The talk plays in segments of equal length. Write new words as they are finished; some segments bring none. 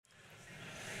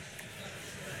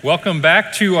Welcome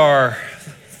back to our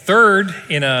third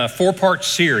in a four-part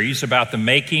series about the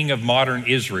making of modern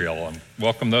Israel. And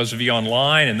welcome those of you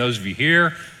online and those of you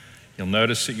here. You'll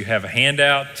notice that you have a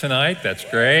handout tonight. That's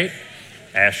great.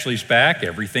 Ashley's back.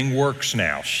 Everything works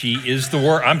now. She is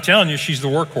I'm telling you, she's the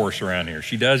workhorse around here.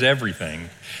 She does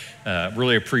everything.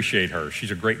 Really appreciate her.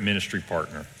 She's a great ministry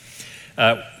partner.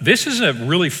 This is a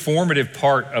really formative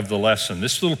part of the lesson.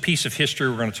 This little piece of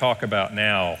history we're going to talk about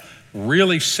now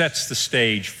really sets the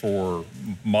stage for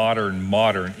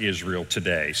modern Israel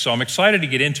today. So I'm excited to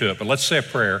get into it, but let's say a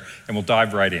prayer and we'll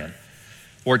dive right in.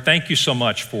 Lord, thank you so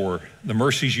much for the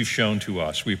mercies you've shown to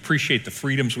us. We appreciate the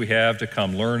freedoms we have to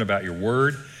come learn about your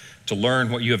word, to learn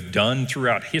what you have done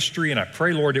throughout history. And I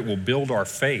pray, Lord, it will build our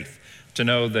faith to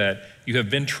know that you have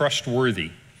been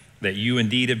trustworthy, that you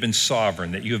indeed have been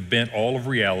sovereign, that you have bent all of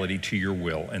reality to your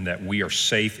will, and that we are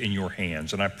safe in your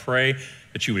hands. And I pray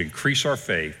that you would increase our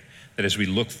faith, that as we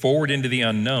look forward into the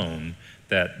unknown,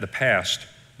 that the past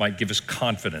might give us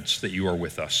confidence that you are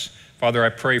with us. Father, I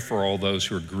pray for all those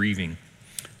who are grieving.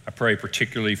 I pray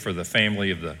particularly for the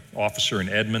family of the officer in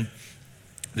Edmond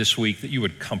this week, that you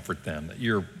would comfort them, that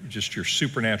your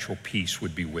supernatural peace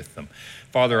would be with them.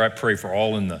 Father, I pray for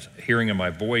all in the hearing of my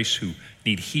voice who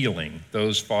need healing,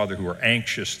 those, Father, who are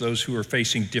anxious, those who are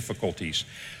facing difficulties.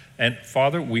 And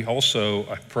Father,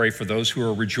 I pray for those who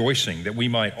are rejoicing, that we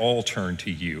might all turn to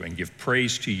you and give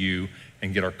praise to you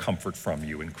and get our comfort from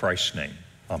you. In Christ's name,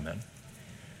 amen.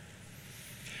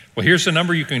 Well, here's the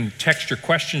number you can text your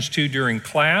questions to during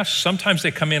class. Sometimes they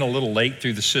come in a little late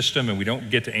through the system and we don't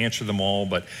get to answer them all,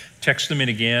 but text them in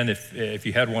again if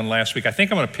you had one last week. I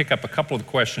think I'm going to pick up a couple of the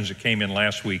questions that came in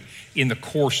last week in the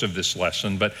course of this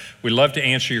lesson, but we'd love to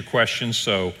answer your questions,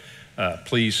 so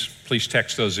please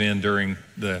text those in during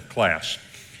the class.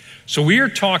 So we are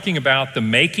talking about the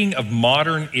making of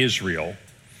modern Israel,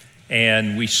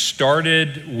 and we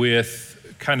started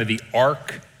with kind of the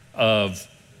arc of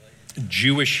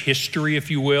Jewish history,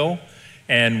 if you will,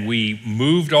 and we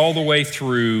moved all the way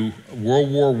through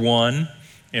World War I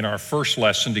in our first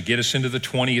lesson to get us into the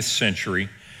 20th century.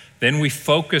 Then we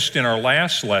focused in our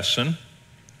last lesson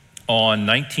on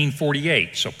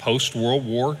 1948, so post-World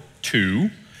War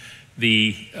II,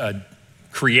 the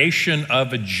creation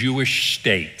of a Jewish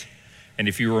state. And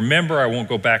if you remember, I won't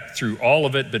go back through all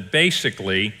of it, but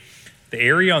basically, the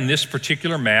area on this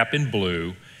particular map in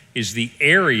blue is the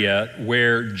area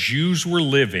where Jews were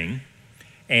living,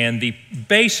 and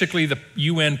basically the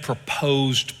UN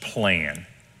proposed plan,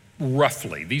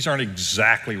 roughly, these aren't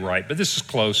exactly right, but this is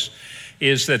close,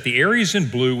 is that the areas in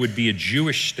blue would be a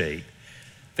Jewish state.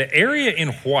 The area in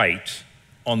white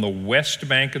on the west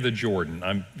bank of the Jordan,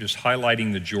 I'm just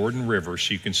highlighting the Jordan River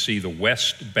so you can see the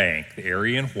west bank, the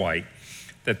area in white,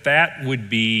 that would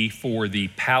be for the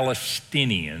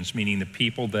Palestinians, meaning the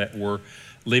people that were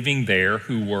living there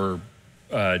who were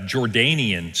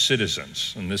Jordanian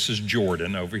citizens. And this is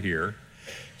Jordan over here.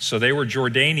 So they were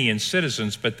Jordanian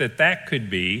citizens, but that could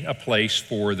be a place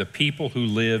for the people who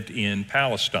lived in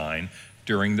Palestine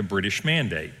during the British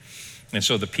Mandate. And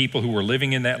so the people who were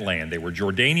living in that land, they were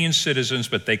Jordanian citizens,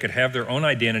 but they could have their own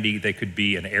identity. They could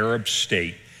be an Arab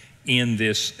state in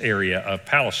this area of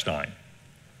Palestine.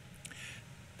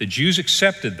 The Jews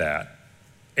accepted that.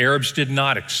 Arabs did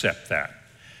not accept that.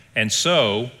 And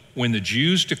so when the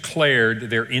Jews declared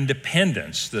their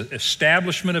independence, the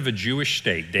establishment of a Jewish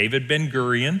state, David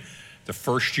Ben-Gurion, the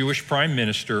first Jewish prime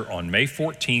minister on May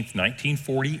 14th,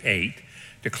 1948,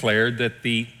 declared that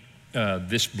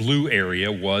this blue area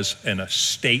was a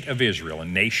state of Israel, a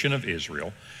nation of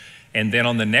Israel. And then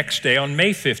on the next day, on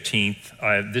May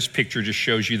 15th, this picture just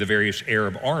shows you the various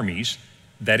Arab armies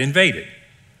that invaded.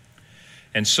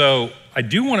 And so I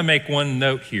do want to make one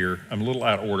note here. I'm a little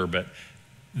out of order, but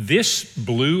this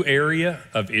blue area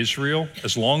of Israel,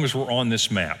 as long as we're on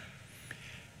this map,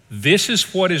 this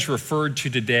is what is referred to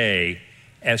today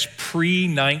as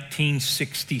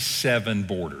pre-1967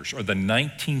 borders, or the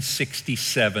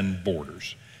 1967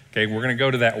 borders. Okay, we're going to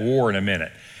go to that war in a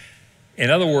minute. In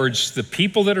other words, the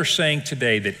people that are saying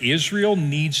today that Israel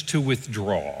needs to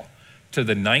withdraw to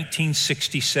the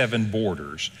 1967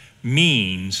 borders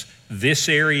means this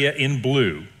area in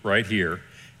blue right here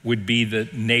would be the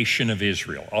nation of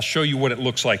Israel. I'll show you what it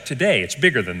looks like today. It's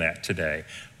bigger than that today.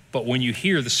 But when you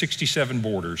hear the 67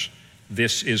 borders,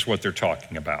 this is what they're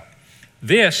talking about.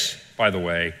 This, by the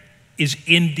way, is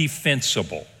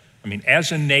indefensible. I mean,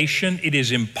 as a nation, it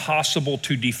is impossible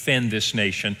to defend this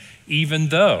nation, even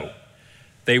though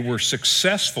they were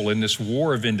successful in this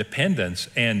war of independence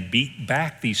and beat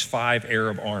back these 5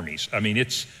 Arab armies. I mean,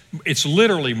 it's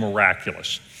literally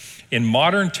miraculous. In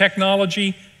modern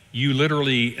technology,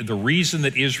 the reason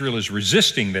that Israel is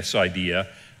resisting this idea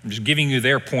I'm just giving you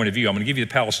their point of view. I'm going to give you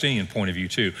the Palestinian point of view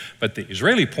too. But the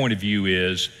Israeli point of view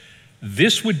is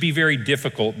this would be very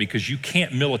difficult because you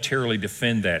can't militarily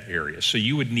defend that area. So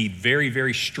you would need very,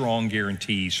 very strong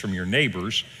guarantees from your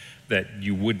neighbors that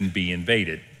you wouldn't be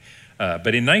invaded.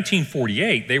 But in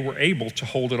 1948, they were able to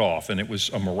hold it off, and it was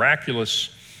a miraculous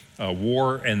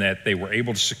war, and that they were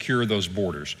able to secure those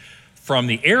borders. From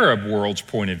the Arab world's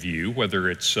point of view, whether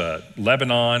it's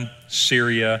Lebanon,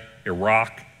 Syria,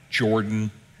 Iraq,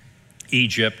 Jordan,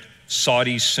 Egypt,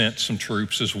 Saudis sent some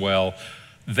troops as well.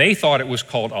 They thought it was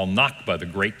called al-Nakba, the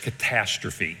great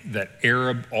catastrophe, that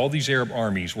all these Arab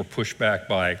armies were pushed back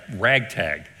by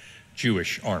ragtag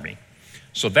Jewish army.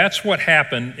 So that's what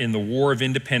happened in the War of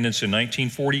Independence in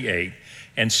 1948.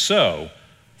 And so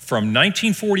from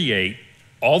 1948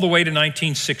 all the way to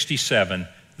 1967,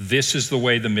 this is the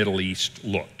way the Middle East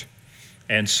looked.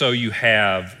 And so you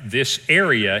have this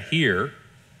area here,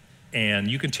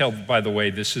 and you can tell, by the way,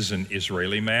 this is an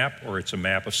Israeli map, or it's a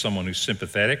map of someone who's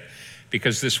sympathetic,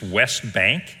 because this West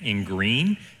Bank in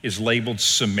green is labeled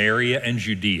Samaria and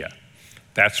Judea.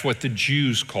 That's what the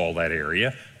Jews call that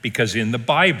area, because in the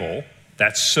Bible,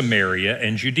 that's Samaria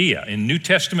and Judea. In New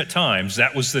Testament times,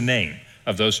 that was the name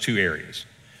of those two areas.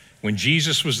 When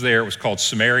Jesus was there, it was called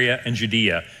Samaria and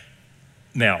Judea.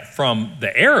 Now, from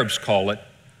the Arabs call it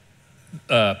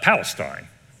Palestine,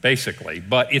 basically,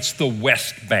 but it's the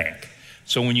West Bank.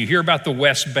 So when you hear about the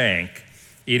West Bank,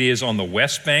 it is on the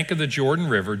west bank of the Jordan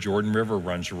River. Jordan River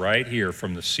runs right here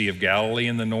from the Sea of Galilee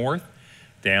in the north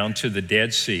down to the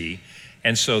Dead Sea.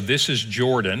 And so this is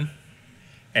Jordan,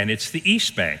 and it's the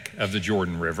east bank of the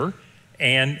Jordan River.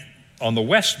 And on the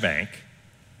west bank,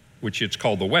 which it's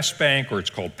called the West Bank, or it's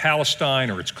called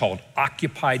Palestine, or it's called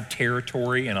occupied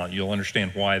territory, and you'll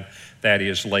understand why that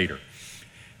is later.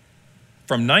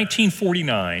 From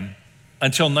 1949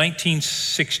 until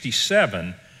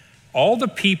 1967, all the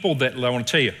people that, I want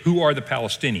to tell you, who are the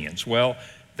Palestinians? Well,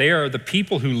 they are the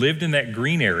people who lived in that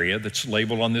green area that's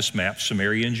labeled on this map,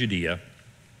 Samaria and Judea.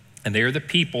 And they are the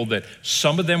people that,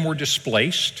 some of them were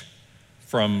displaced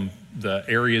from the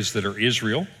areas that are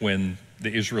Israel when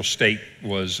the Israel state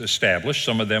was established.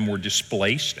 Some of them were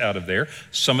displaced out of there.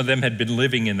 Some of them had been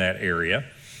living in that area.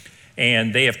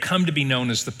 And they have come to be known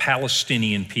as the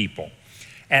Palestinian people.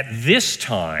 At this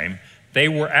time, they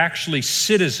were actually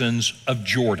citizens of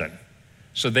Jordan.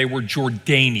 So they were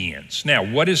Jordanians. Now,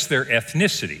 what is their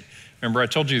ethnicity? Remember, I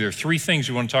told you there are three things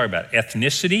we want to talk about.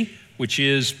 Ethnicity, which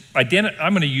is, I'm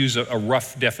going to use a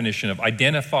rough definition of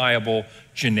identifiable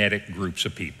genetic groups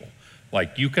of people.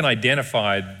 Like you can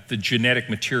identify the genetic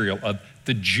material of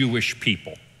the Jewish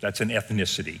people. That's an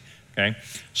ethnicity, okay?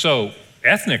 So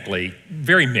ethnically,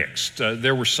 very mixed.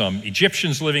 There were some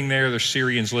Egyptians living there, there's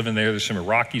Syrians living there, there's some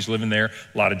Iraqis living there,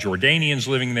 a lot of Jordanians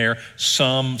living there,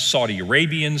 some Saudi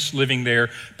Arabians living there,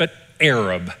 but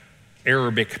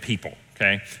Arabic people,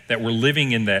 okay, that were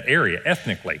living in that area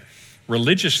ethnically.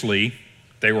 Religiously,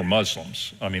 they were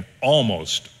Muslims. I mean,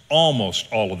 almost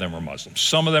all of them were Muslims.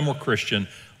 Some of them were Christian,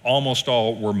 almost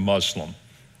all were Muslim.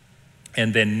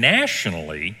 And then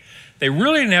nationally, they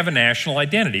really didn't have a national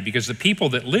identity because the people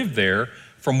that lived there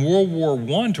from World War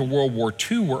I to World War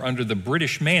II were under the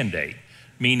British mandate,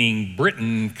 meaning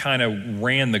Britain kind of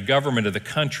ran the government of the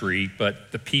country,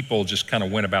 but the people just kind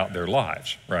of went about their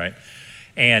lives, right?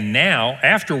 And now,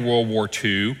 after World War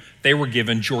II, they were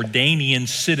given Jordanian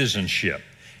citizenship.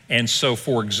 And so,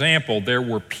 for example, there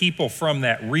were people from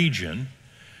that region,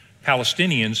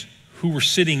 Palestinians, who were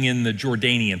sitting in the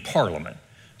Jordanian parliament.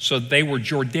 So they were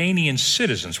Jordanian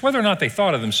citizens, whether or not they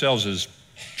thought of themselves as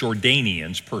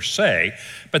Jordanians per se,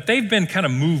 but they've been kind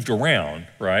of moved around,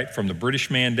 right, from the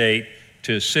British mandate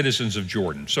to citizens of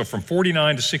Jordan. So from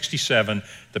 49 to 67,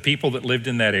 the people that lived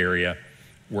in that area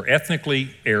were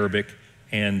ethnically Arabic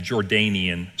and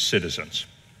Jordanian citizens.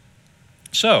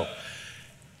 So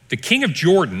the king of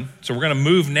Jordan, so we're going to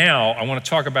move now, I want to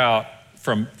talk about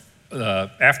from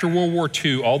after World War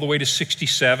II all the way to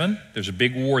 67. There's a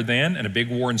big war then and a big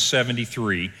war in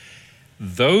 73.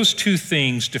 Those two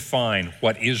things define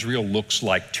what Israel looks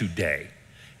like today.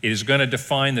 It is going to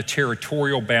define the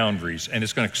territorial boundaries, and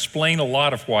it's going to explain a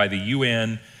lot of why the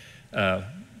UN,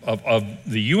 of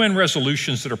the UN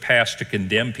resolutions that are passed to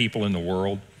condemn people in the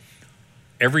world.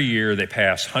 Every year they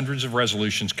pass hundreds of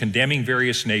resolutions condemning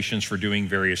various nations for doing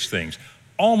various things.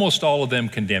 Almost all of them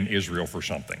condemn Israel for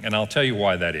something, and I'll tell you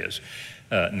why that is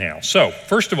now. So,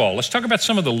 first of all, let's talk about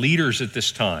some of the leaders at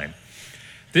this time.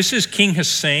 This is King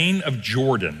Hussein of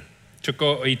Jordan.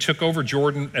 He took over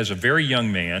Jordan as a very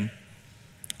young man.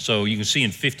 So you can see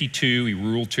in 52, he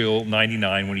ruled till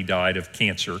 99 when he died of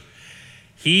cancer.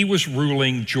 He was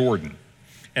ruling Jordan.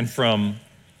 And from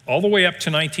all the way up to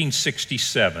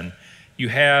 1967, you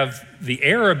have the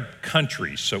Arab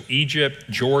countries, so Egypt,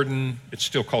 Jordan, it's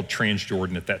still called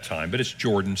Transjordan at that time, but it's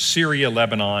Jordan, Syria,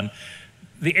 Lebanon.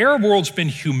 The Arab world's been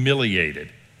humiliated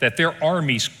that their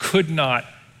armies could not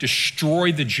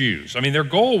destroy the Jews. I mean, their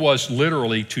goal was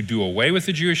literally to do away with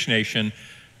the Jewish nation,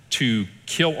 to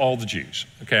kill all the Jews.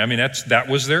 Okay, I mean, that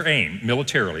was their aim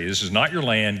militarily. This is not your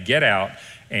land, get out,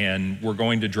 and we're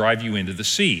going to drive you into the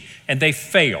sea. And they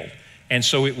failed. And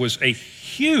so it was a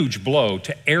huge blow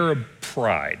to Arab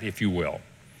pride, if you will.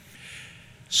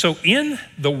 So in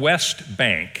the West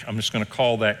Bank, I'm just going to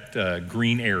call that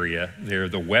green area there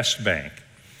the West Bank,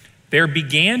 there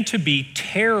began to be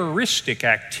terroristic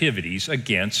activities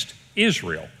against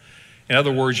Israel. In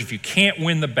other words, if you can't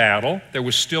win the battle, there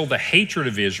was still the hatred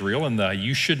of Israel and the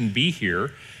you shouldn't be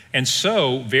here. And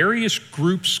so various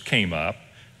groups came up.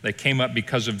 They came up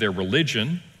because of their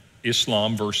religion,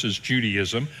 Islam versus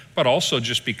Judaism, but also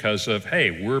just because of,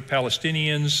 hey, we're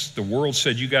Palestinians. The world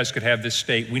said you guys could have this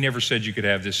state. We never said you could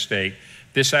have this state.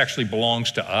 This actually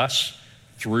belongs to us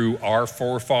through our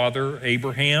forefather,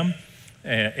 Abraham,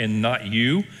 and not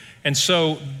you. And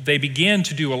so they began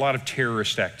to do a lot of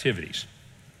terrorist activities.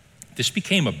 This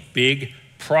became a big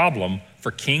problem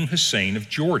for King Hussein of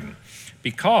Jordan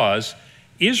because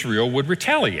Israel would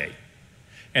retaliate.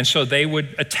 And so they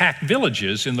would attack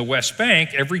villages in the West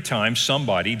Bank every time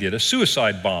somebody did a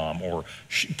suicide bomb or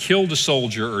killed a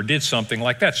soldier or did something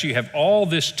like that. So you have all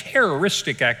this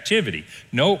terroristic activity.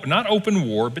 No, not open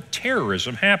war, but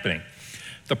terrorism happening.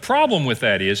 The problem with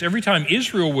that is every time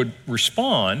Israel would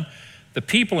respond, the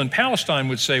people in Palestine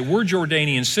would say, we're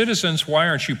Jordanian citizens, why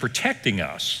aren't you protecting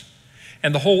us?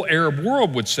 And the whole Arab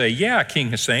world would say, yeah, King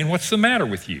Hussein, what's the matter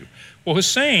with you? Well,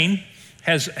 Hussein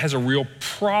has a real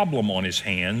problem on his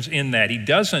hands in that he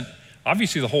doesn't,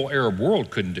 obviously the whole Arab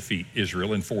world couldn't defeat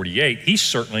Israel in 48. He's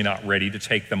certainly not ready to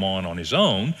take them on his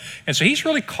own. And so he's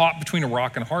really caught between a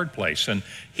rock and a hard place. And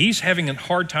he's having a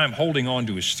hard time holding on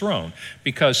to his throne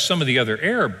because some of the other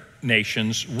Arab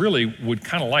nations really would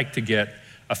kind of like to get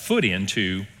a foot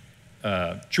into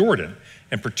Jordan.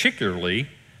 And particularly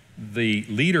the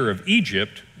leader of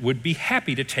Egypt would be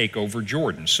happy to take over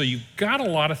Jordan. So you've got a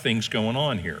lot of things going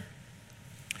on here.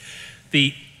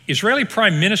 The Israeli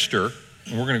prime minister,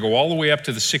 and we're going to go all the way up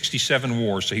to the 67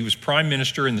 war, so he was prime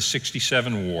minister in the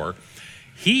 67 war.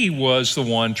 He was the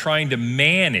one trying to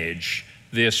manage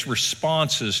this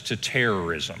responses to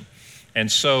terrorism.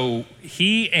 And so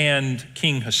he and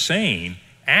King Hussein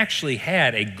actually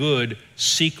had a good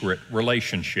secret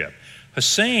relationship.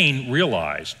 Hussein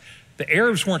realized the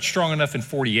Arabs weren't strong enough in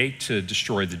 48 to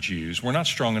destroy the Jews. We're not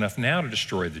strong enough now to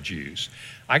destroy the Jews.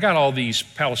 I got all these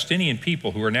Palestinian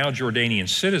people who are now Jordanian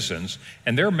citizens,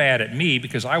 and they're mad at me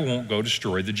because I won't go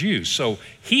destroy the Jews. So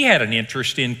he had an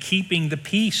interest in keeping the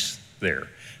peace there.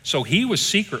 So he was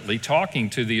secretly talking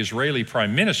to the Israeli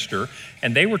prime minister,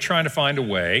 and they were trying to find a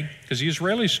way, because the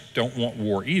Israelis don't want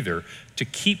war either, to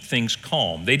keep things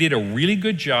calm. They did a really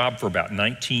good job for about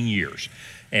 19 years,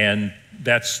 and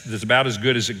that's about as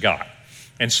good as it got.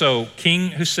 And so King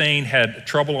Hussein had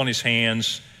trouble on his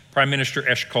hands. Prime Minister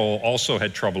Eshkol also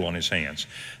had trouble on his hands.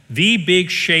 The big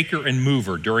shaker and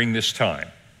mover during this time,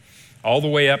 all the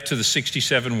way up to the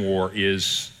 67 war,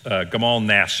 is Gamal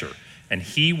Nasser, and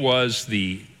he was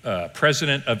the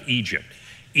president of Egypt.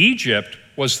 Egypt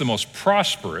was the most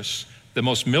prosperous, the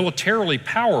most militarily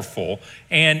powerful,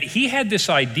 and he had this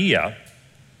idea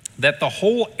that the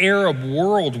whole Arab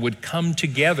world would come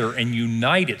together and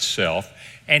unite itself,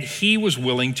 and he was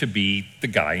willing to be the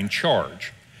guy in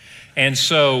charge. And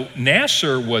so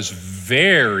Nasser was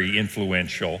very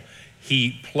influential.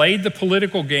 He played the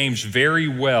political games very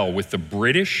well with the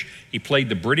British. He played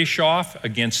the British off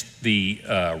against the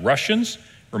Russians.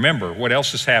 Remember, what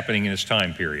else is happening in this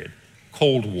time period?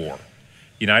 Cold War.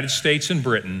 United States and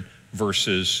Britain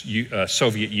versus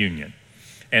Soviet Union.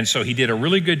 And so he did a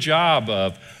really good job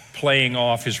of playing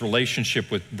off his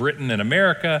relationship with Britain and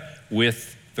America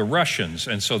with the Russians.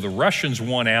 And so the Russians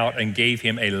won out and gave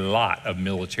him a lot of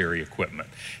military equipment.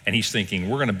 And he's thinking,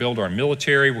 we're going to build our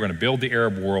military, we're going to build the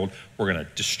Arab world, we're going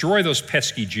to destroy those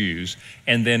pesky Jews,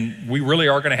 and then we really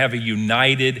are going to have a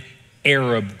united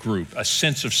Arab group, a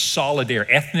sense of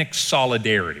solidarity, ethnic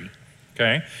solidarity,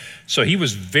 okay? So he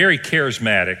was very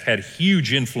charismatic, had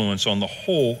huge influence on the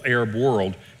whole Arab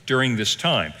world during this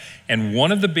time. And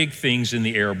one of the big things in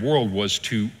the Arab world was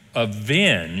to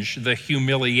avenge the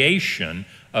humiliation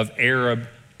of Arab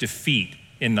defeat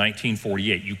in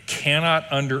 1948. You cannot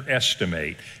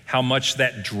underestimate how much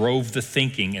that drove the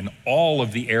thinking in all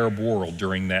of the Arab world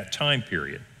during that time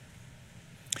period.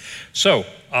 So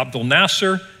Abdel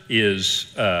Nasser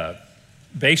is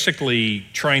basically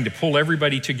trying to pull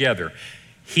everybody together.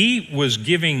 He was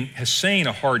giving Hussein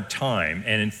a hard time,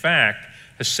 and in fact,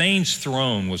 Hussein's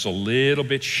throne was a little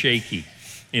bit shaky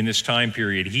in this time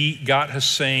period. He got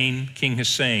King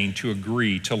Hussein, to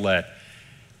agree to let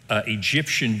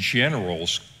Egyptian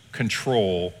generals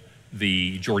control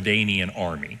the Jordanian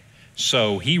army.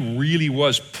 So he really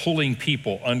was pulling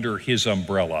people under his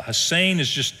umbrella. Hussein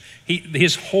is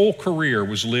his whole career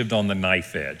was lived on the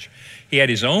knife edge. He had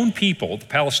his own people, the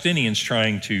Palestinians,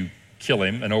 trying to kill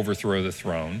him and overthrow the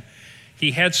throne.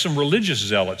 He had some religious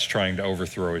zealots trying to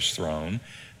overthrow his throne.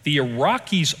 The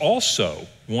Iraqis also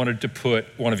wanted to put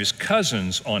one of his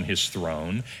cousins on his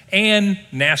throne, and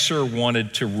Nasser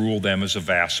wanted to rule them as a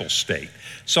vassal state.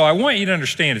 So I want you to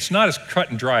understand, it's not as cut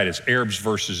and dried as Arabs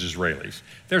versus Israelis.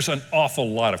 There's an awful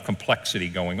lot of complexity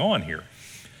going on here.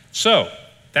 So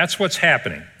that's what's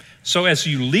happening. So as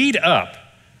you lead up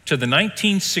to the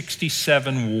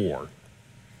 1967 war,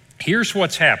 here's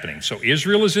what's happening. So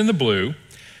Israel is in the blue.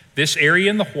 This area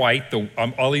in the white,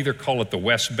 I'll either call it the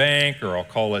West Bank or I'll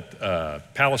call it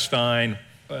Palestine,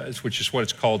 which is what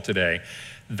it's called today.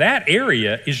 That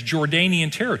area is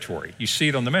Jordanian territory. You see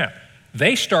it on the map.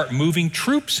 They start moving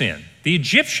troops in. The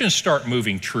Egyptians start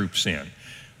moving troops in.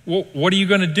 Well, what are you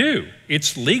going to do?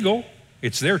 It's legal.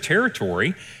 It's their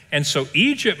territory. And so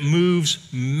Egypt moves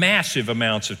massive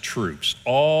amounts of troops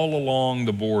all along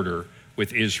the border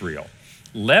with Israel.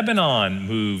 Lebanon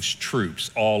moves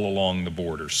troops all along the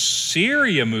border.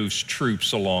 Syria moves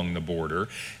troops along the border.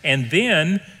 And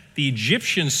then the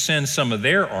Egyptians send some of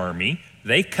their army.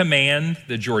 They command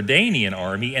the Jordanian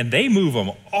army, and they move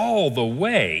them all the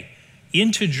way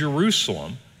into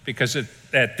Jerusalem, because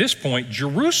at this point,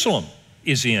 Jerusalem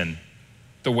is in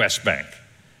the West Bank,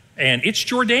 and it's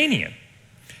Jordanian.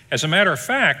 As a matter of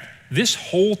fact, this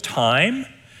whole time,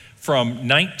 from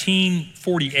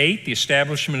 1948, the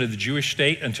establishment of the Jewish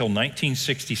state, until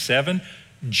 1967,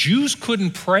 Jews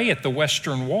couldn't pray at the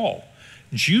Western Wall.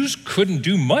 Jews couldn't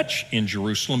do much in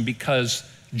Jerusalem because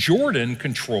Jordan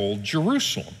controlled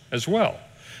Jerusalem as well.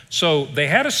 So they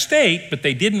had a state, but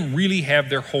they didn't really have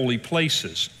their holy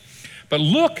places. But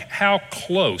look how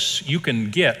close you can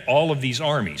get all of these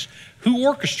armies. Who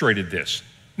orchestrated this?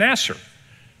 Nasser.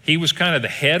 He was kind of the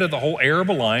head of the whole Arab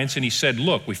alliance, and he said,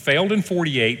 look, we failed in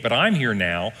 48, but I'm here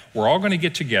now. We're all going to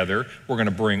get together. We're going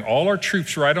to bring all our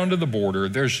troops right onto the border.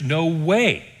 There's no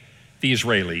way the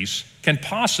Israelis can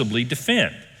possibly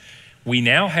defend. We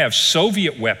now have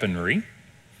Soviet weaponry.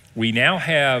 We now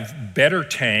have better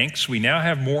tanks. We now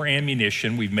have more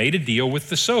ammunition. We've made a deal with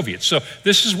the Soviets. So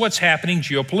this is what's happening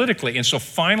geopolitically. And so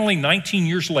finally, 19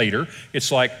 years later,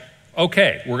 it's like,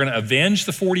 okay, we're going to avenge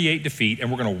the 48 defeat,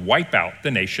 and we're going to wipe out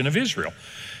the nation of Israel.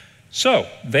 So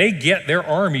they get their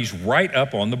armies right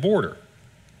up on the border.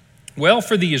 Well,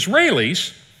 for the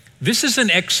Israelis, this is an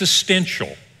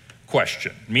existential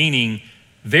question, meaning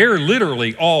they're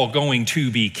literally all going to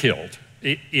be killed.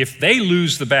 If they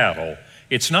lose the battle,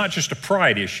 it's not just a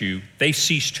pride issue, they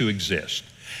cease to exist.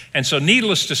 And so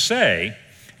needless to say,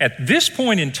 at this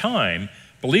point in time,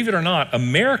 believe it or not,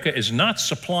 America is not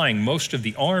supplying most of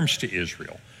the arms to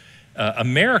Israel.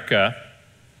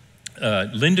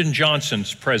 Lyndon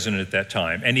Johnson's president at that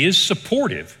time, and is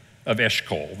supportive of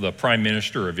Eshkol, the prime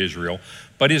minister of Israel,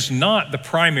 but is not the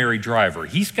primary driver.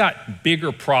 He's got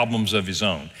bigger problems of his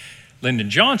own.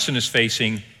 Lyndon Johnson is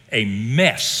facing a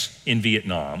mess in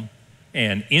Vietnam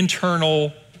and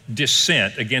internal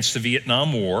dissent against the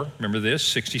Vietnam War. Remember this,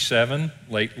 67,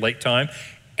 late time.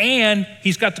 And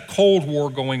he's got the Cold War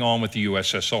going on with the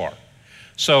USSR.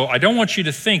 So I don't want you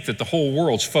to think that the whole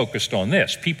world's focused on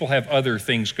this. People have other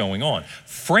things going on.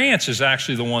 France is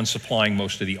actually the one supplying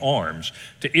most of the arms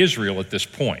to Israel at this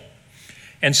point.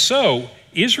 And so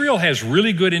Israel has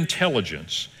really good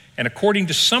intelligence. And according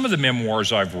to some of the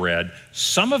memoirs I've read,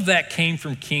 some of that came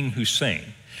from King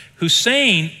Hussein.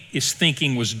 His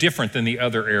thinking was different than the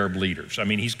other Arab leaders. I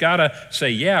mean, he's got to say,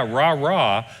 yeah, rah,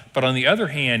 rah. But on the other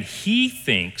hand, he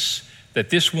thinks that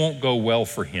this won't go well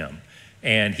for him.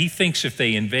 And he thinks if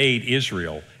they invade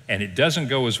Israel and it doesn't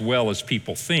go as well as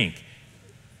people think,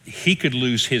 he could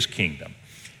lose his kingdom.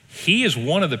 He is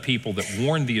one of the people that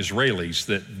warned the Israelis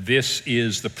that this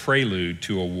is the prelude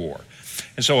to a war.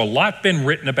 And so a lot been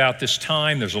written about this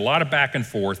time. There's a lot of back and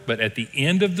forth. But at the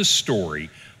end of the story,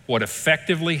 what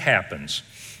effectively happens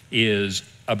is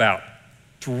about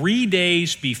 3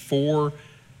 days before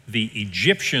the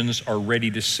Egyptians are ready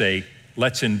to say,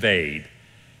 let's invade,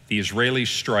 the Israelis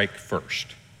strike first.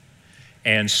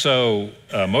 And so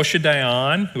Moshe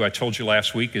Dayan, who I told you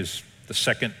last week is the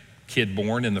second kid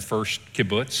born in the first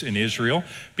kibbutz in Israel,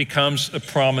 becomes a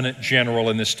prominent general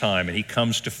in this time, and he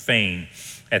comes to fame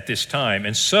at this time.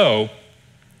 And so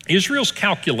Israel's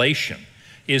calculation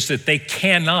is that they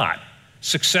cannot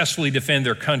successfully defend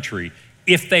their country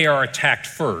if they are attacked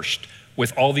first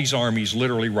with all these armies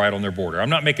literally right on their border. I'm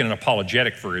not making an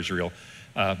apologetic for Israel.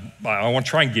 I want to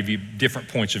try and give you different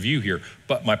points of view here.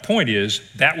 But my point is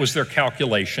that was their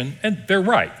calculation, and they're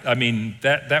right. I mean,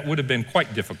 that would have been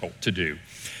quite difficult to do.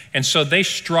 And so they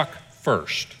struck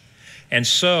first. And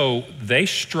so they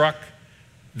struck,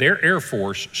 their air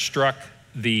force struck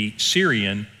the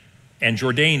Syrian and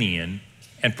Jordanian,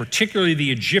 and particularly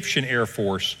the Egyptian air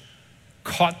force,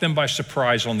 caught them by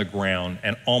surprise on the ground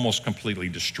and almost completely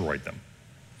destroyed them.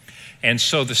 And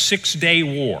so the 6-day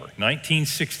war,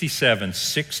 1967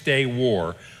 6-day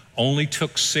war, only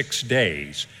took 6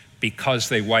 days because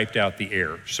they wiped out the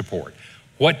air support.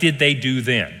 What did they do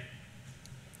then?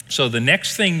 So the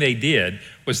next thing they did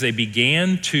was they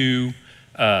began to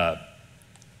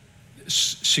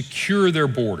secure their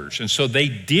borders. And so they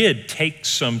did take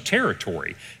some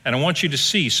territory. And I want you to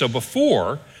see, so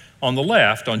before, on the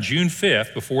left, on June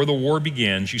 5th, before the war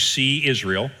begins, you see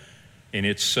Israel in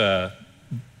its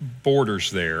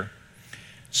borders there.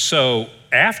 So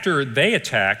after they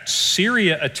attacked,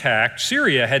 Syria attacked.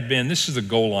 Syria had been, this is the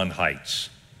Golan Heights.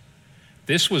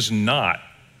 This was not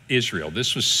Israel.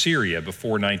 This was Syria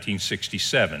before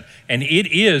 1967. And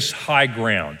it is high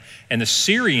ground. And the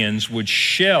Syrians would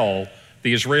shell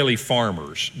the Israeli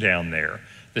farmers down there.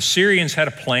 The Syrians had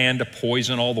a plan to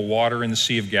poison all the water in the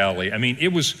Sea of Galilee. I mean,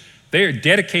 they're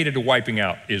dedicated to wiping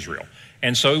out Israel.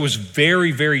 And so it was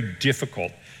very, very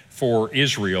difficult for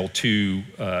Israel to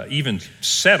even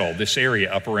settle this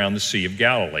area up around the Sea of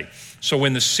Galilee. So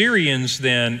when the Syrians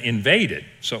then invaded,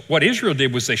 so what Israel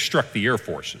did was they struck the air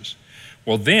forces.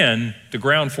 Well, then the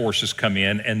ground forces come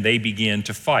in and they begin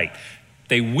to fight.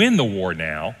 They win the war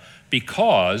now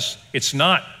because it's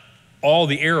not all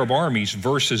the Arab armies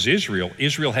versus Israel.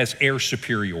 Israel has air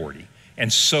superiority.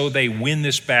 And so they win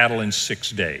this battle in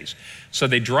 6 days. So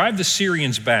they drive the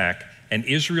Syrians back, and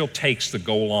Israel takes the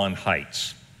Golan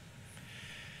Heights.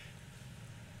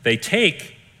 They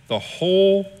take the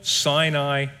whole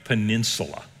Sinai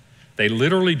Peninsula. They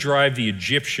literally drive the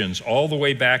Egyptians all the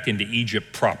way back into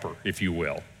Egypt proper, if you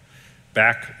will,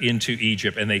 back into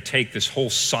Egypt, and they take this whole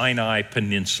Sinai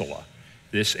Peninsula,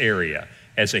 this area,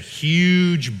 as a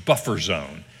huge buffer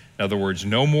zone. In other words,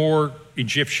 no more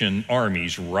Egyptian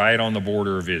armies right on the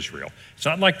border of Israel. It's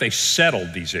not like they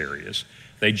settled these areas.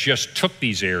 They just took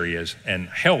these areas and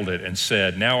held it and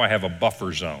said, now I have a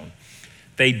buffer zone.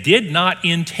 They did not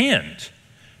intend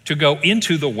to go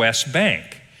into the West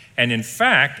Bank. And in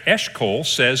fact, Eshkol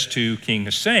says to King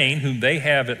Hussein, whom they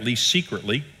have at least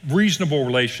secretly reasonable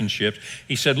relationships,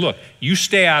 he said, look, you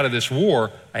stay out of this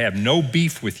war. I have no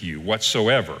beef with you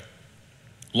whatsoever.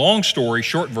 Long story,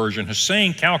 short version,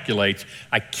 Hussein calculates,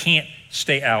 I can't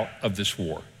stay out of this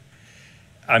war.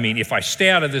 I mean, if I stay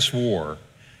out of this war,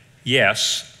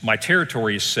 yes, my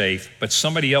territory is safe, but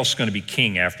somebody else is going to be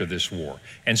king after this war.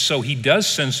 And so he does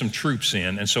send some troops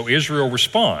in, and so Israel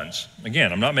responds.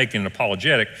 Again, I'm not making an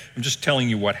apologetic, I'm just telling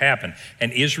you what happened.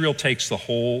 And Israel takes the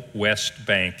whole West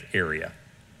Bank area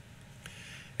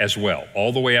as well,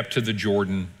 all the way up to the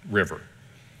Jordan River.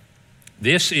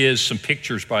 This is some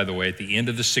pictures, by the way, at the end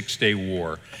of the 6-day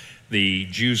war. The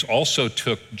Jews also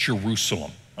took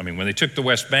Jerusalem. I mean, when they took the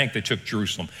West Bank, they took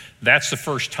Jerusalem. That's the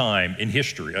first time in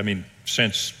history, I mean,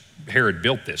 since Herod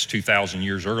built this 2,000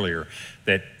 years earlier,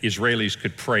 that Israelis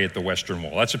could pray at the Western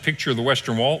Wall. That's a picture of the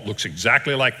Western Wall. It looks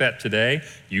exactly like that today.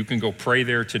 You can go pray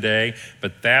there today.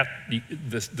 But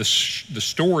the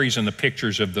stories and the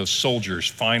pictures of those soldiers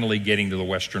finally getting to the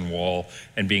Western Wall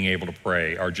and being able to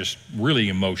pray are just really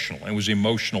emotional. It was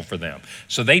emotional for them.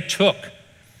 So they took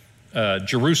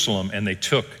Jerusalem and they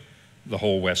took the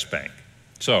whole West Bank.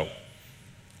 So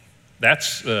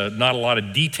that's not a lot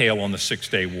of detail on the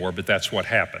 6-day war, but that's what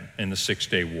happened in the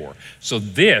 6-day war. So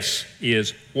this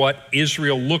is what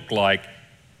Israel looked like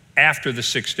after the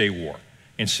 6-day war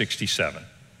in 67.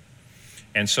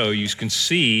 And so you can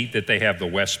see that they have the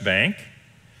West Bank,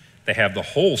 they have the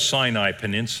whole Sinai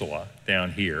Peninsula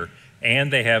down here,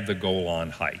 and they have the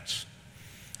Golan Heights.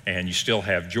 And you still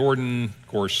have Jordan, of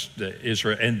course,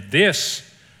 Israel, and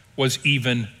this was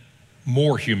even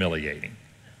more humiliating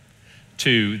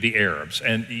to the Arabs.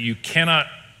 And you just cannot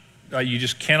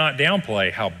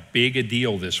downplay how big a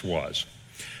deal this was.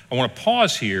 I want to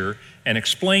pause here and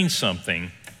explain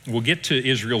something. We'll get to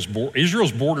Israel's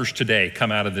borders today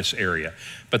come out of this area.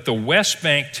 But the West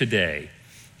Bank today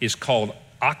is called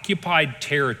occupied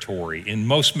territory in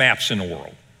most maps in the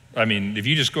world. I mean, if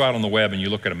you just go out on the web and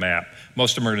you look at a map,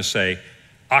 most of them are going to say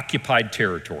occupied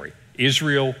territory.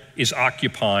 Israel is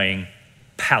occupying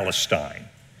Palestine.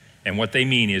 And what they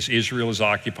mean is Israel is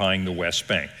occupying the West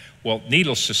Bank. Well,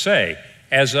 needless to say,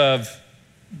 as of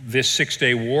this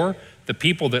Six-Day War, the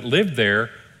people that lived there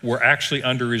were actually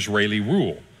under Israeli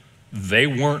rule. They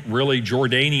weren't really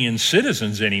Jordanian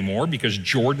citizens anymore because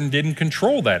Jordan didn't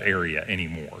control that area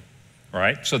anymore,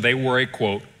 right? So they were a,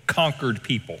 quote, conquered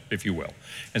people, if you will.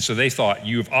 And so they thought,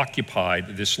 you have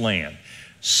occupied this land.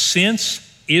 Since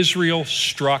Israel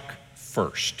struck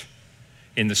first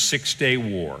in the Six-Day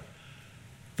War,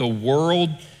 the world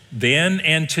then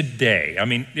and today, I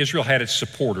mean, Israel had its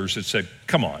supporters that said,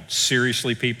 come on,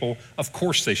 seriously, people? Of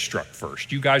course they struck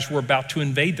first. You guys were about to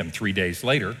invade them 3 days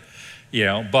later,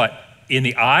 but in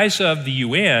the eyes of the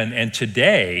UN and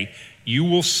today, you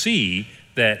will see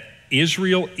that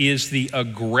Israel is the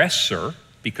aggressor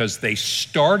because they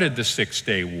started the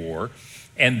Six-Day War,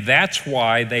 and that's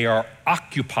why they are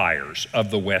occupiers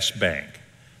of the West Bank.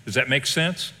 Does that make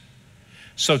sense?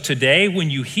 So today, when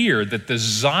you hear that the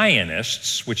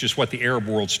Zionists, which is what the Arab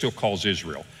world still calls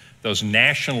Israel, those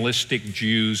nationalistic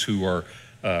Jews who are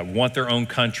want their own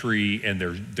country and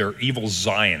they're evil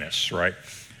Zionists, right?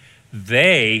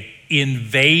 They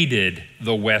invaded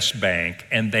the West Bank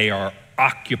and they are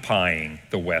occupying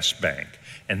the West Bank.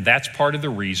 And that's part of the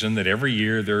reason that every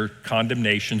year there are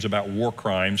condemnations about war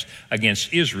crimes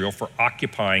against Israel for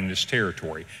occupying this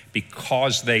territory,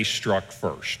 because they struck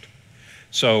first.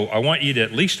 So I want you to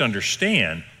at least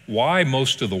understand why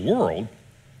most of the world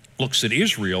looks at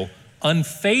Israel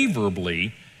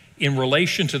unfavorably in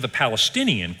relation to the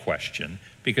Palestinian question,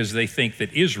 because they think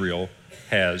that Israel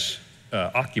has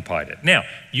occupied it. Now,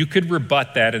 you could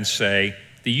rebut that and say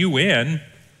the UN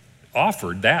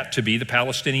offered that to be the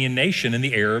Palestinian nation, and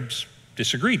the Arabs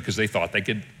disagreed because they thought they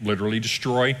could literally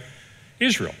destroy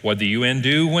Israel. What did the UN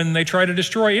do when they try to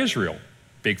destroy Israel?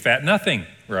 Big fat nothing,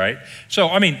 right? So,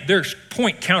 I mean, there's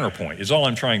counterpoint is all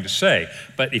I'm trying to say.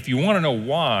 But if you want to know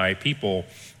why people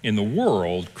in the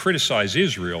world criticize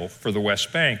Israel for the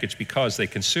West Bank, it's because they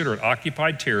consider it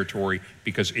occupied territory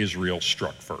because Israel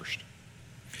struck first.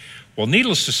 Well,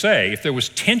 needless to say, if there was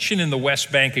tension in the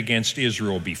West Bank against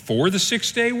Israel before the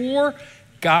Six-Day War,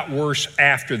 got worse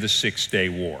after the Six-Day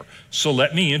War. So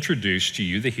let me introduce to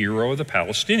you the hero of the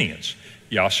Palestinians,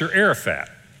 Yasser Arafat.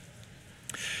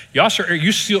 Yasser,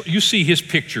 you see his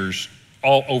pictures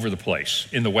all over the place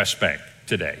in the West Bank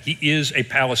today. He is a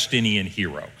Palestinian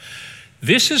hero.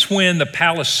 This is when the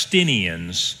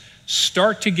Palestinians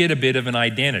start to get a bit of an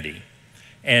identity.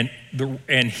 And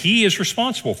he is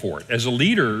responsible for it. As a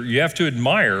leader, you have to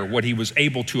admire what he was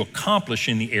able to accomplish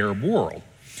in the Arab world.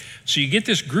 So you get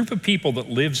this group of people that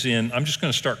lives in, I'm just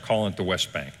going to start calling it the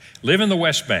West Bank, live in the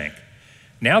West Bank.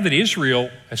 Now that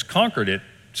Israel has conquered it,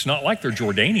 it's not like they're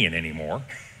Jordanian anymore.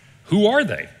 Who are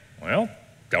they? Well,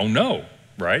 don't know,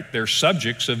 right? They're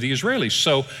subjects of the Israelis.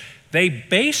 So they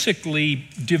basically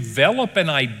develop an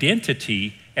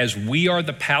identity as we are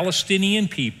the Palestinian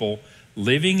people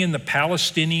living in the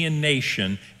Palestinian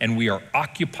nation, and we are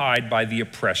occupied by the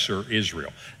oppressor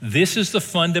Israel. This is the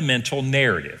fundamental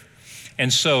narrative.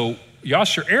 And so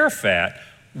Yasser Arafat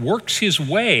works his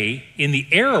way in the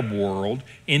Arab world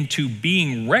into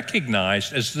being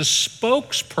recognized as the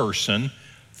spokesperson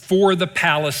for the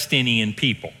Palestinian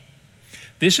people.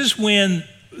 This is when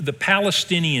the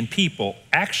Palestinian people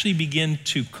actually begin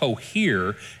to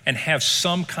cohere and have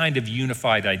some kind of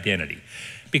unified identity.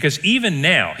 Because even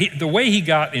now, the way he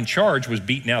got in charge was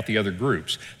beating out the other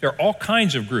groups. There are all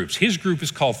kinds of groups. His group is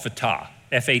called Fatah,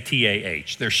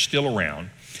 F-A-T-A-H. They're still around.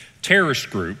 Terrorist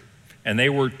group, and they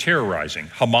were terrorizing.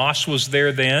 Hamas was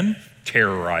there then,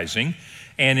 terrorizing.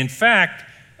 And in fact,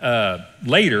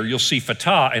 later you'll see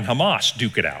Fatah and Hamas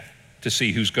duke it out to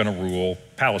see who's going to rule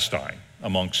Palestine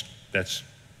amongst, that's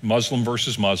Muslim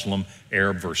versus Muslim,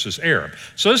 Arab versus Arab.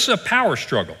 So this is a power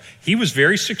struggle. He was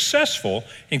very successful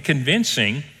in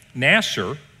convincing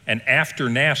Nasser, and after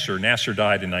Nasser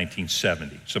died in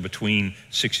 1970. So between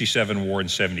 67 war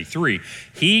and 73,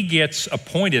 he gets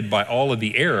appointed by all of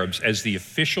the Arabs as the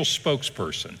official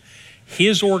spokesperson.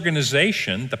 His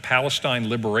organization, the Palestine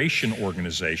Liberation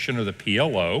Organization, or the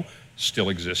PLO, still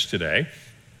exists today,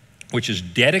 which is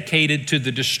dedicated to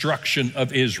the destruction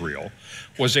of Israel,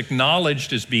 was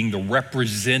acknowledged as being the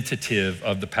representative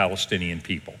of the Palestinian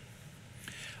people.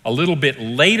 A little bit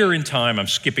later in time, I'm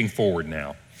skipping forward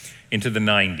now, into the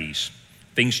 90s,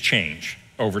 things change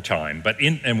over time,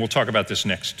 and we'll talk about this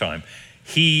next time.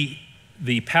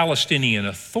 The Palestinian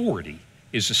Authority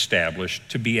is established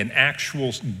to be an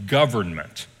actual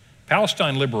government.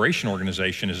 Palestine Liberation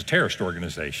Organization is a terrorist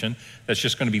organization that's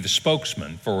just going to be the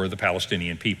spokesman for the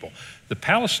Palestinian people. The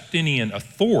Palestinian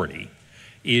Authority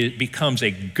becomes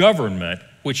a government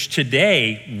which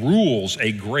today rules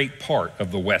a great part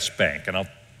of the West Bank. And I'll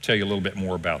tell you a little bit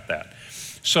more about that.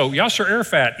 So Yasser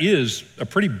Arafat is a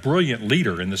pretty brilliant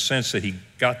leader in the sense that he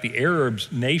got the Arab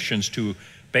nations to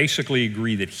basically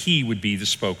agree that he would be the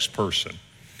spokesperson.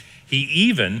 He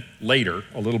even later,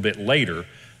 a little bit later,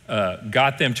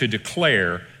 got them to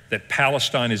declare that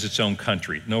Palestine is its own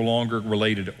country, no longer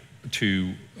related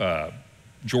to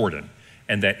Jordan,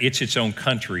 and that it's its own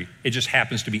country. It just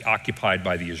happens to be occupied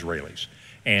by the Israelis.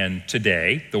 And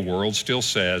today, the world still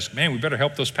says, man, we better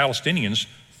help those Palestinians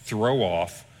throw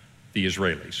off the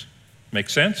Israelis. Make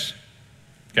sense?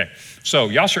 Okay, so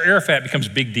Yasser Arafat becomes a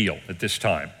big deal at this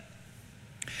time.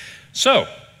 So,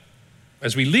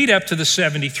 as we lead up to the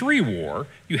 73 war,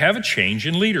 you have a change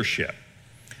in leadership.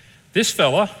 This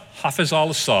fella, Hafez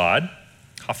al-Assad,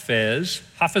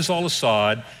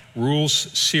 rules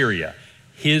Syria.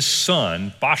 His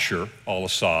son, Bashar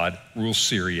al-Assad, rules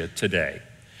Syria today.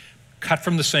 Cut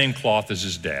from the same cloth as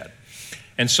his dad.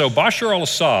 And so Bashar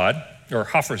al-Assad, or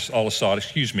Hafez al-Assad,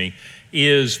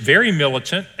 is very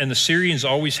militant, and the Syrians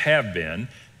always have been,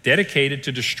 dedicated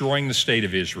to destroying the state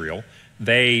of Israel.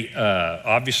 They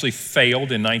obviously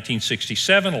failed in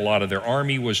 1967. A lot of their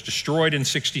army was destroyed in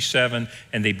 67,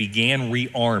 and they began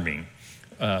rearming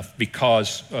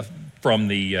from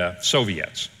the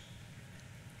Soviets.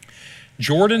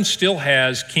 Jordan still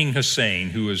has King Hussein,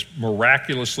 who has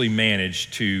miraculously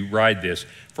managed to ride this.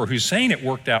 For Hussein, it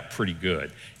worked out pretty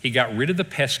good. He got rid of the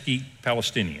pesky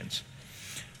Palestinians.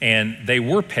 And they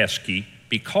were pesky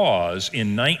because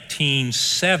in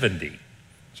 1970,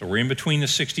 so we're in between the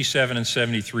 67 and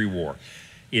 73 war.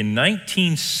 In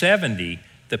 1970,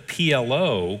 the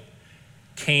PLO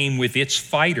came with its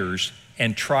fighters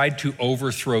and tried to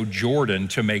overthrow Jordan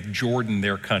to make Jordan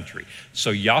their country.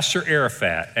 So Yasser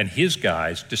Arafat and his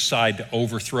guys decide to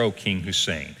overthrow King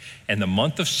Hussein. And the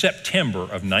month of September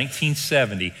of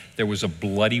 1970, there was a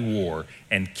bloody war,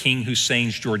 and King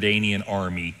Hussein's Jordanian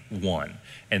army won.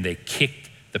 And they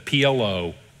kicked the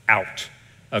PLO out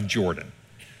of Jordan.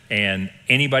 And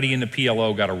anybody in the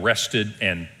PLO got arrested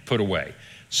and put away.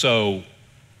 So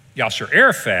Yasser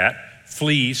Arafat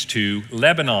flees to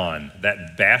Lebanon,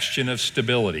 that bastion of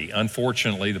stability.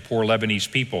 Unfortunately, the poor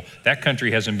Lebanese people, that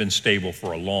country hasn't been stable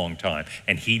for a long time,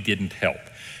 and he didn't help.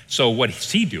 So what is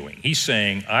he doing? He's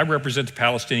saying, I represent the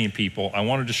Palestinian people, I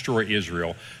want to destroy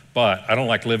Israel, but I don't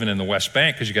like living in the West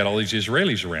Bank because you got all these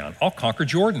Israelis around. I'll conquer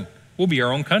Jordan. We'll be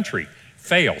our own country.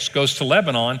 Fails, goes to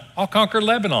Lebanon, I'll conquer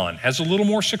Lebanon, has a little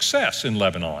more success in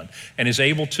Lebanon, and is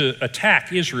able to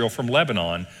attack Israel from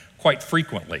Lebanon quite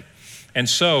frequently. And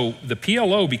so the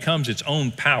PLO becomes its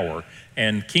own power,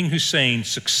 and King Hussein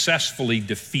successfully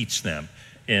defeats them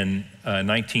in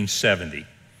 1970.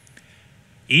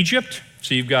 Egypt,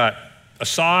 so you've got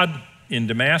Assad in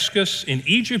Damascus. In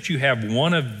Egypt, you have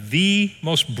one of the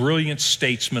most brilliant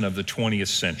statesmen of the 20th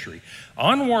century.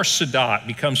 Anwar Sadat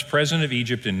becomes president of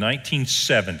Egypt in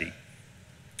 1970.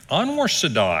 Anwar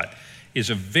Sadat is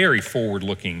a very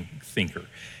forward-looking thinker,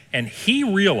 and he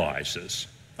realizes,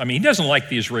 he doesn't like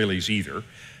the Israelis either,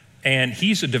 and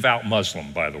he's a devout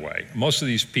Muslim, by the way. Most of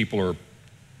these people are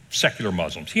secular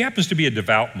Muslims. He happens to be a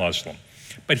devout Muslim,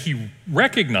 but he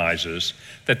recognizes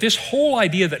that this whole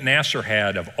idea that Nasser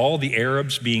had of all the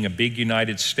Arabs being a big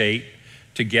united state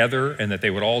together and that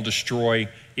they would all destroy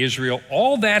Israel,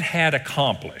 all that had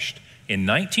accomplished in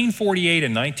 1948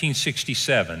 and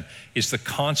 1967 is the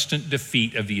constant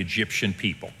defeat of the Egyptian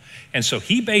people. And so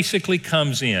he basically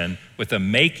comes in with a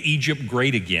Make Egypt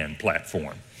Great Again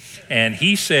platform. And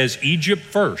he says, Egypt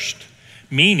first,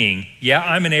 meaning, yeah,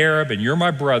 I'm an Arab and you're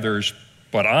my brothers,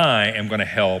 but I am going to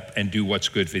help and do what's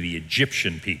good for the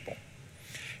Egyptian people.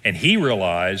 And he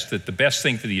realized that the best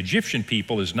thing for the Egyptian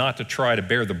people is not to try to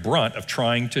bear the brunt of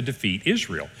trying to defeat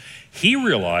Israel. He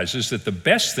realizes that the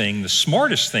best thing, the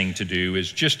smartest thing to do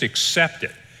is just accept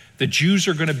it. The Jews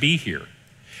are going to be here.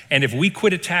 And if we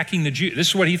quit attacking the Jews, this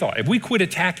is what he thought, if we quit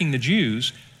attacking the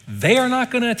Jews, they are not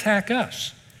going to attack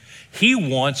us. He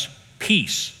wants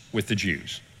peace with the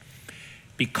Jews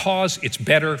because it's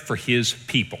better for his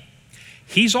people.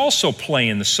 He's also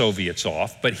playing the Soviets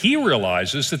off, but he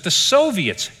realizes that the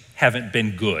Soviets haven't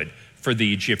been good for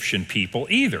the Egyptian people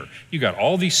either. You've got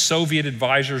all these Soviet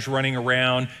advisors running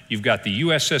around. You've got the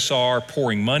USSR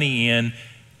pouring money in,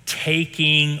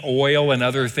 taking oil and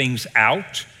other things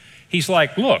out. He's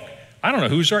like, look, I don't know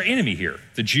who's our enemy here,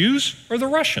 the Jews or the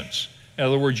Russians. In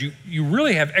other words, you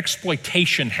really have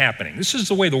exploitation happening. This is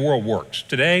the way the world works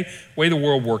today, the way the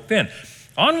world worked then.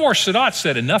 Anwar Sadat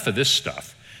said, enough of this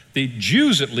stuff. The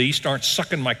Jews, at least, aren't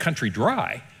sucking my country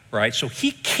dry, right? So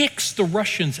he kicks the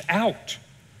Russians out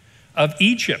of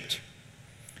Egypt.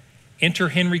 Enter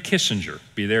Henry Kissinger.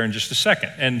 Be there in just a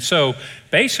second. And so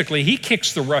basically, he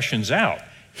kicks the Russians out.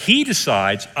 he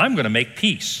decides, I'm going to make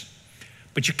peace.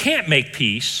 But you can't make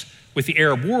peace with the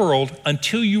Arab world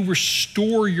until you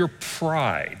restore your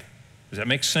pride. Does that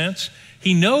make sense?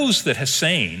 He knows that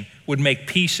Hussein would make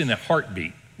peace in a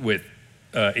heartbeat with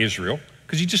Israel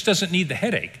because he just doesn't need the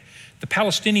headache. The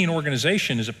Palestinian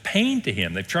organization is a pain to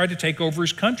him. They've tried to take over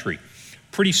his country.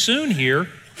 Pretty soon here,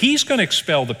 he's going to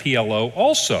expel the PLO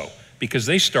also because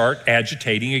they start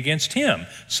agitating against him,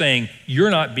 saying, you're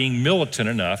not being militant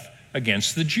enough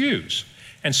against the Jews.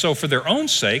 And so for their own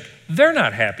sake, they're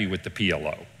not happy with the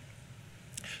PLO.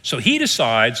 So he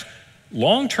decides,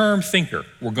 long-term thinker,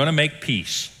 we're going to make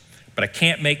peace, but I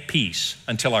can't make peace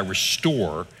until I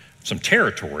restore some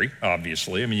territory,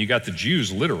 obviously. I mean, you got the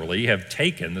Jews literally have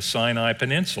taken the Sinai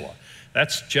Peninsula.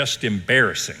 That's just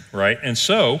embarrassing, right? And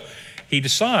so he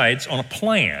decides on a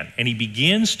plan, and he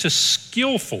begins to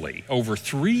skillfully, over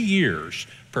 3 years,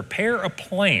 prepare a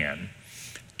plan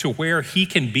to where he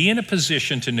can be in a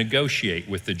position to negotiate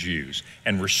with the Jews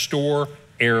and restore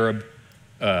Arab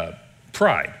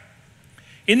pride.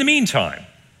 In the meantime,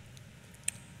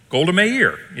 Golda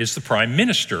Meir is the prime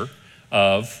minister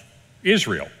of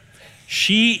Israel.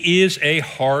 She is a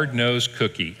hard-nosed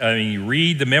cookie. I mean, you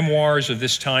read the memoirs of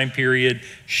this time period,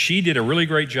 she did a really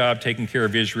great job taking care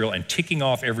of Israel and ticking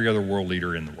off every other world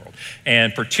leader in the world.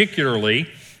 And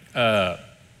particularly, Henry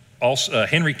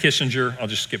Kissinger, I'll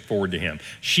just skip forward to him.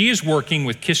 She is working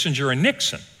with Kissinger and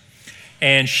Nixon.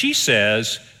 And she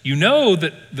says, you know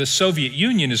that the Soviet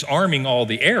Union is arming all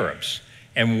the Arabs.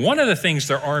 And one of the things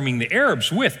they're arming the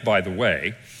Arabs with, by the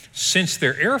way, since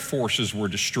their air forces were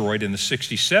destroyed in the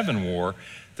 '67 war,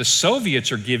 the Soviets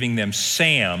are giving them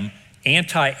SAM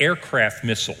anti-aircraft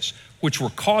missiles, which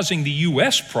were causing the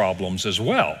U.S. problems as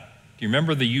well. Do you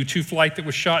remember the U-2 flight that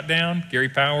was shot down, Gary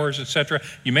Powers, et cetera?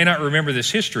 You may not remember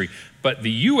this history, but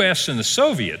the U.S. and the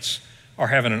Soviets are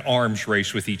having an arms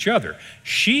race with each other.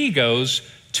 She goes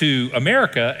to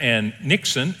America and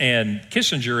Nixon and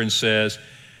Kissinger and says,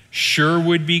 sure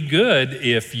would be good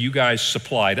if you guys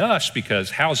supplied us,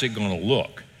 because how's it going to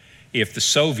look if the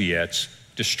Soviets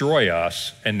destroy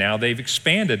us and now they've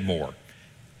expanded more?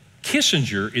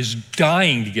 Kissinger is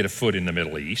dying to get a foot in the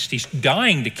Middle East. He's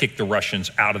dying to kick the Russians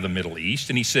out of the Middle East.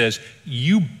 And he says,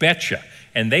 you betcha.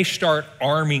 And they start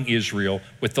arming Israel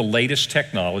with the latest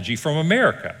technology from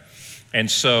America. And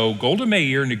so Golda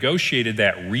Meir negotiated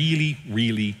that really,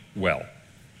 really well.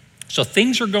 So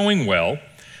things are going well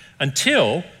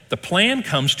until the plan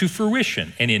comes to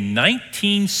fruition. And in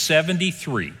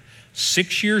 1973,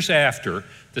 6 years after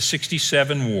the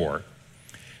 '67 war,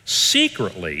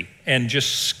 secretly and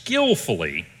just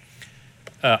skillfully,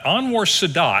 Anwar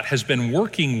Sadat has been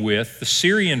working with the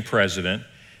Syrian president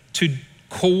to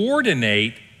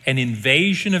coordinate an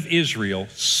invasion of Israel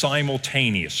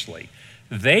simultaneously.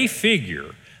 They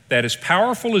figure that as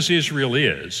powerful as Israel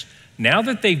is, now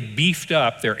that they've beefed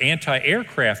up their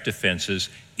anti-aircraft defenses,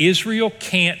 Israel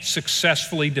can't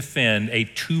successfully defend a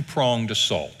two-pronged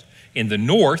assault. In the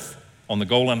north, on the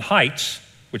Golan Heights,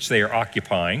 which they are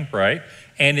occupying, right?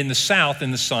 And in the south,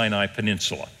 in the Sinai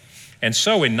Peninsula. And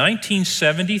so in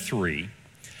 1973,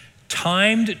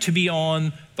 timed to be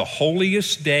on the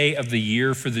holiest day of the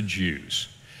year for the Jews.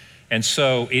 And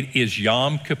so it is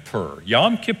Yom Kippur.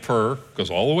 Yom Kippur goes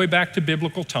all the way back to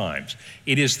biblical times.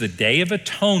 It is the Day of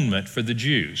Atonement for the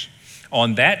Jews.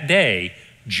 On that day,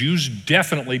 Jews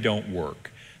definitely don't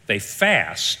work. They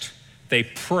fast, they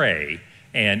pray,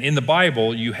 and in the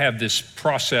Bible, you have this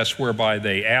process whereby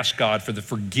they ask God for the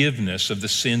forgiveness of the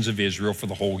sins of Israel for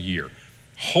the whole year.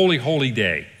 Holy, holy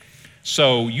day.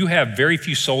 So you have very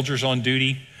few soldiers on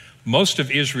duty. Most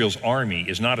of Israel's army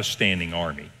is not a standing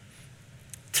army.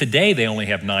 Today, they only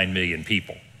have 9 million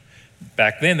people.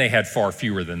 Back then, they had far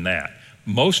fewer than that.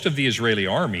 Most of the Israeli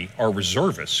army are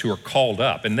reservists who are called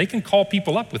up, and they can call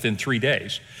people up within 3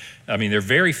 days. I mean, they're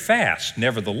very fast.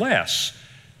 Nevertheless,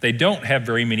 they don't have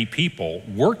very many people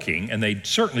working, and they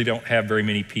certainly don't have very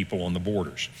many people on the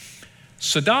borders.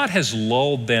 Sadat has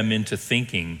lulled them into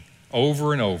thinking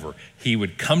over and over. He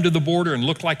would come to the border and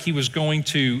look like he was going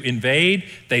to invade.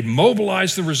 They'd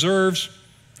mobilize the reserves,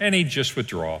 and he'd just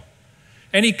withdraw.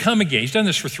 And he'd come again. He's done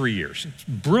this for 3 years. It's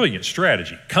brilliant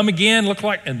strategy. Come again, look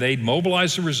like, and they'd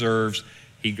mobilize the reserves.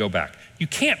 He'd go back. You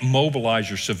can't mobilize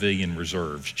your civilian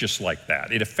reserves just like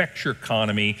that. It affects your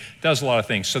economy, does a lot of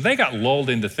things. So they got lulled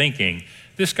into thinking,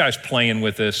 this guy's playing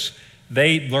with us.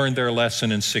 They learned their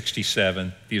lesson in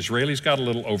 '67. The Israelis got a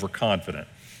little overconfident.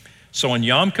 So on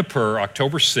Yom Kippur,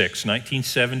 October 6,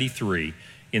 1973,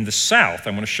 in the south,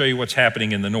 I'm going to show you what's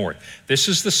happening in the north. This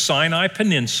is the Sinai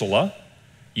Peninsula.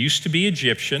 Used to be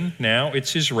Egyptian, now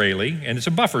it's Israeli, and it's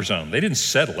a buffer zone. They didn't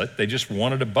settle it, they just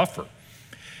wanted a buffer.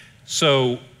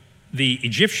 So the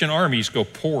Egyptian armies go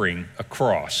pouring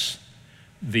across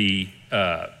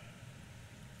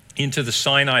into the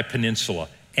Sinai Peninsula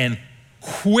and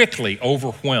quickly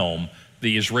overwhelm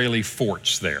the Israeli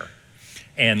forts there.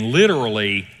 And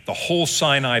literally, the whole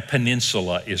Sinai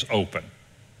Peninsula is open.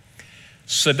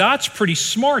 Sadat's pretty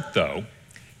smart, though.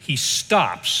 He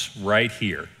stops right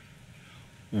here.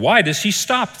 Why does he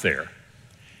stop there?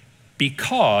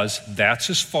 Because that's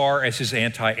as far as his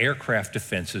anti-aircraft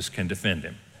defenses can defend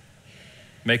him.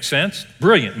 Make sense?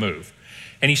 Brilliant move.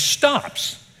 And he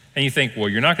stops. And you think, well,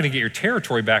 you're not going to get your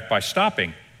territory back by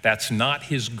stopping. That's not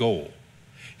his goal.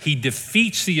 He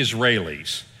defeats the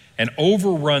Israelis and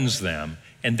overruns them,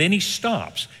 and then he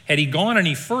stops. Had he gone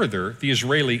any further, the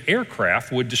Israeli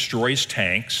aircraft would destroy his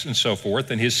tanks and so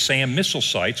forth, and his SAM missile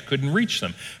sites couldn't reach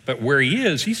them. But where he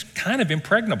is, he's kind of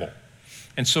impregnable.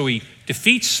 And so he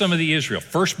defeats some of the Israel.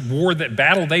 First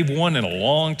battle they've won in a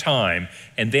long time,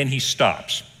 and then he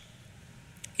stops.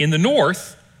 In the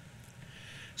north,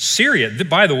 Syria,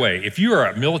 by the way, if you are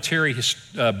a military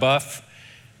buff,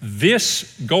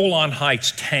 this Golan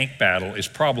Heights tank battle is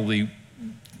probably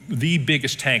the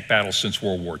biggest tank battle since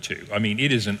World War II. I mean,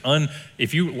 it is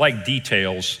if you like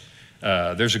details,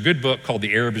 there's a good book called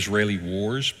The Arab-Israeli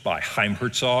Wars by Chaim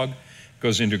Herzog.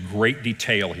 Goes into great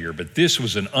detail here, but this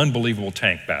was an unbelievable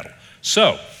tank battle.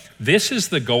 So, this is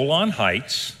the Golan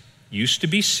Heights, used to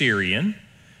be Syrian,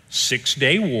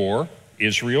 6-day war.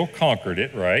 Israel conquered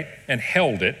it, right, and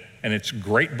held it, and it's a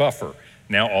great buffer.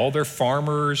 Now all their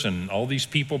farmers and all these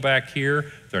people back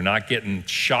here, they're not getting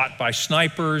shot by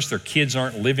snipers, their kids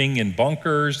aren't living in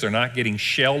bunkers, they're not getting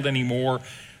shelled anymore.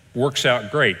 Works out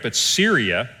great. But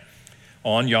Syria,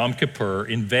 on Yom Kippur,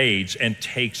 invades and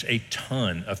takes a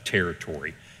ton of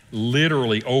territory,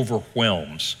 literally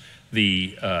overwhelms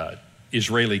the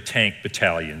Israeli tank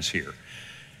battalions here.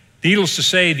 Needless to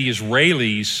say, the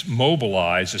Israelis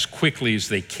mobilize as quickly as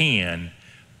they can,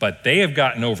 but they have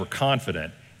gotten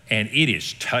overconfident, and it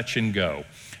is touch and go.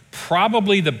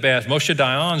 Probably the best, Moshe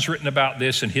Dayan's written about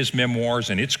this in his memoirs,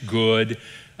 and it's good.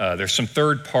 There's some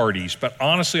third parties, but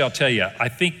honestly, I'll tell you, I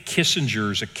think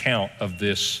Kissinger's account of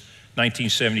this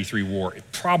 1973 war is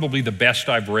probably the best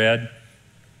I've read.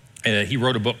 He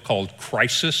wrote a book called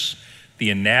Crisis,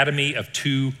 The Anatomy of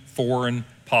Two Foreign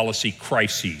Policy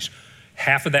Crises.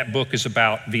 Half of that book is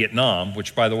about Vietnam,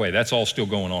 which, by the way, that's all still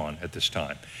going on at this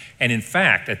time. And in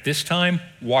fact, at this time,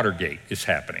 Watergate is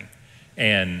happening.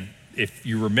 And if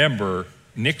you remember,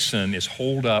 Nixon is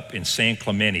holed up in San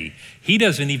Clemente. He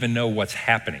doesn't even know what's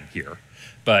happening here.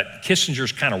 But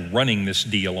Kissinger's kind of running this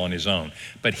deal on his own.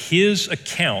 But his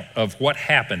account of what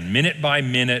happened, minute by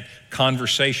minute,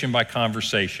 conversation by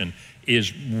conversation,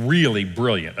 is really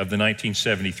brilliant of the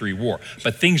 1973 war.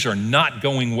 But things are not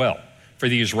going well for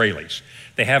the Israelis.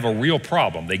 They have a real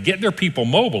problem. They get their people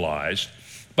mobilized,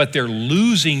 but they're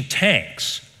losing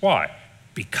tanks. Why?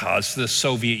 Because the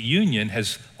Soviet Union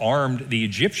has armed the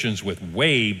Egyptians with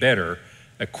way better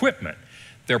equipment.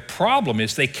 Their problem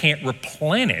is they can't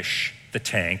replenish the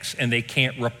tanks and they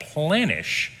can't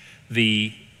replenish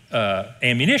the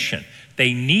ammunition.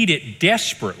 They need it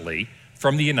desperately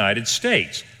from the United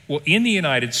States. Well, in the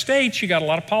United States, you got a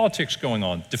lot of politics going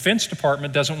on. Defense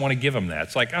Department doesn't want to give them that.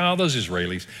 It's like, oh, those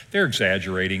Israelis, they're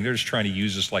exaggerating. They're just trying to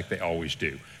use us like they always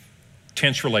do.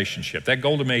 Tense relationship. That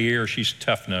Golda Meir, she's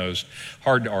tough-nosed,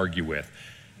 hard to argue with.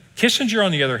 Kissinger,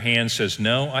 on the other hand, says,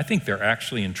 no, I think they're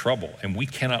actually in trouble, and we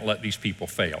cannot let these people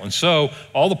fail. And so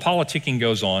all the politicking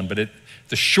goes on, but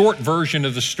the short version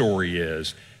of the story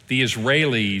is the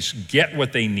Israelis get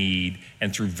what they need,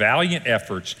 and through valiant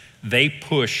efforts, they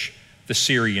push the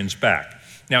Syrians back.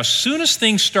 Now, as soon as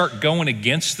things start going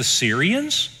against the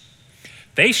Syrians,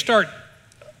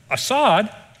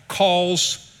 Assad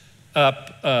calls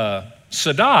up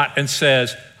Sadat and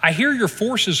says, I hear your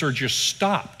forces are just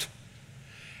stopped.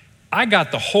 I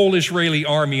got the whole Israeli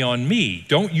army on me.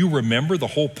 Don't you remember the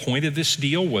whole point of this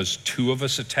deal was two of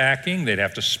us attacking? They'd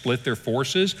have to split their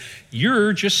forces.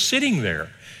 You're just sitting there.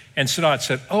 And Sadat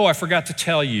said, oh, I forgot to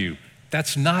tell you,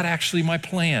 that's not actually my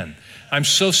plan. I'm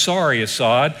so sorry,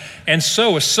 Assad. And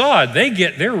so Assad, they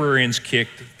get their rear ends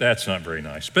kicked. That's not very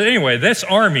nice. But anyway, this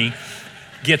army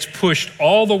gets pushed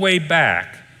all the way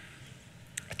back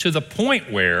to the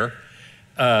point where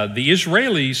the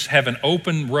Israelis have an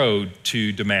open road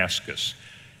to Damascus.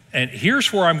 And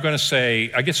here's where I'm going to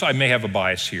say, I guess I may have a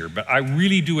bias here, but I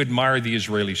really do admire the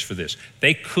Israelis for this.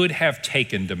 They could have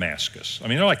taken Damascus. I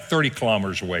mean, they're like 30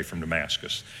 kilometers away from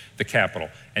Damascus, the capital.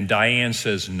 And Diane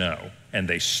says no, and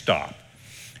they stop.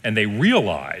 And they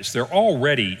realize they're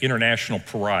already international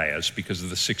pariahs because of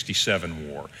the '67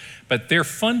 war. But their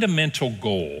fundamental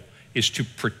goal is to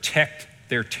protect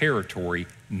their territory,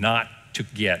 not to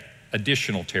get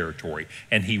additional territory.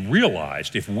 And he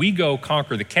realized if we go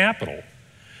conquer the capital,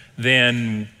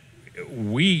 then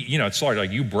it's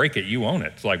like you break it, you own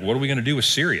it. It's like, what are we going to do with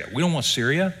Syria? We don't want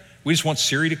Syria. We just want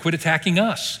Syria to quit attacking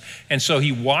us. And so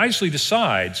he wisely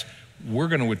decides, we're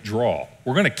going to withdraw.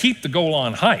 We're going to keep the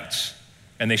Golan Heights,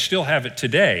 and they still have it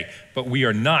today, but we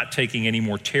are not taking any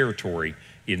more territory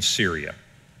in Syria.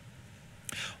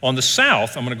 On the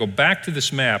south, I'm going to go back to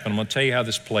this map, and I'm going to tell you how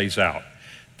this plays out.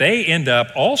 They end up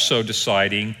also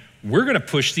deciding, we're going to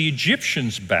push the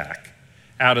Egyptians back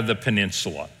out of the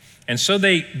peninsula. And so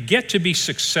they get to be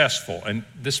successful. And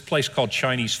this place called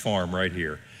Chinese Farm right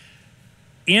here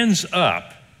ends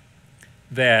up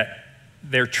that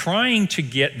they're trying to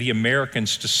get the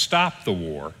Americans to stop the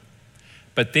war.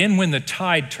 But then when the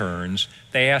tide turns,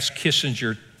 they ask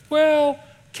Kissinger, well,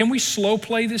 can we slow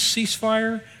play this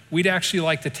ceasefire? We'd actually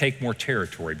like to take more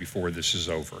territory before this is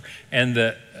over.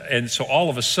 And so all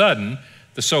of a sudden,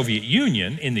 the Soviet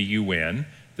Union in the UN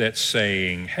that's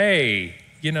saying, hey,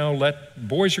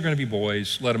 boys are going to be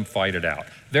boys, let them fight it out.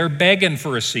 They're begging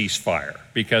for a ceasefire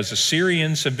because the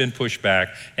Syrians have been pushed back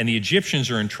and the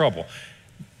Egyptians are in trouble.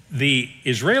 The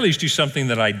Israelis do something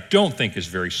that I don't think is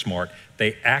very smart.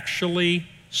 They actually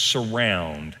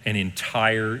surround an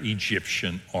entire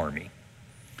Egyptian army.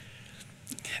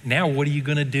 Now, what are you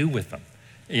going to do with them?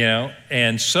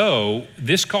 And so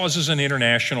this causes an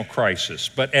international crisis.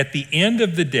 But at the end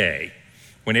of the day,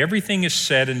 when everything is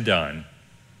said and done,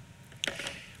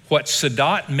 what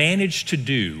Sadat managed to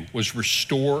do was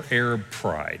restore Arab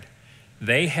pride.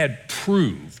 They had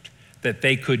proved that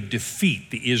they could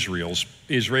defeat the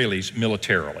Israelis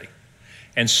militarily.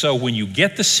 And so when you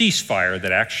get the ceasefire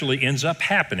that actually ends up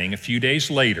happening a few days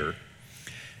later,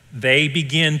 they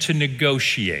begin to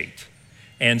negotiate.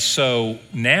 And so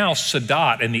now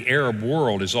Sadat and the Arab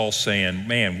world is all saying,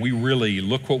 man, we really,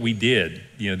 look what we did.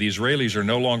 The Israelis are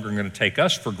no longer going to take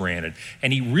us for granted.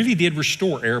 And he really did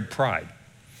restore Arab pride.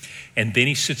 And then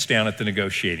he sits down at the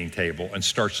negotiating table and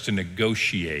starts to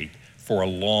negotiate for a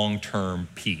long-term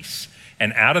peace.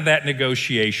 And out of that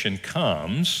negotiation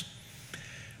comes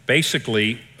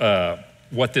basically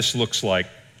what this looks like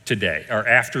today, or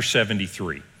after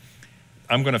 73.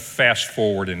 I'm going to fast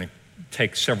forward and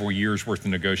take several years worth of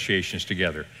negotiations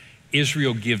together.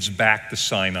 Israel gives back the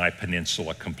Sinai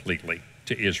Peninsula completely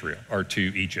to Israel, or to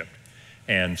Egypt.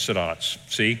 And Sadat's,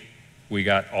 see, we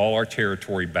got all our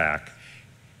territory back.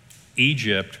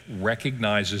 Egypt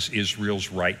recognizes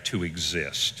Israel's right to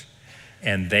exist,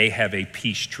 and they have a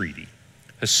peace treaty.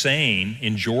 Hussein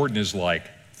in Jordan is like,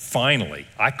 finally,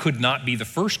 I could not be the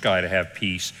first guy to have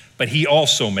peace, but he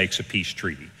also makes a peace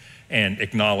treaty and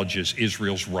acknowledges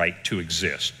Israel's right to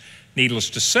exist. Needless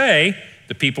to say,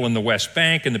 the people in the West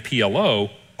Bank and the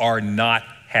PLO are not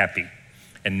happy.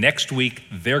 And next week,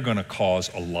 they're going to cause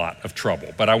a lot of trouble.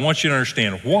 But I want you to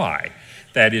understand why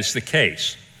that is the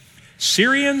case.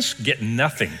 Syrians get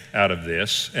nothing out of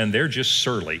this, and they're just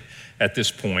surly at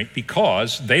this point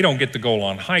because they don't get the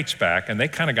Golan Heights back, and they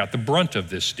kind of got the brunt of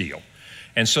this deal.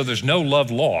 And so there's no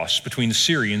love lost between the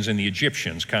Syrians and the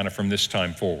Egyptians kind of from this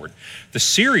time forward. The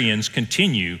Syrians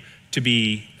continue to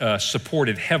be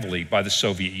supported heavily by the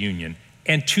Soviet Union,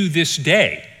 and to this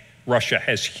day, Russia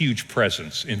has huge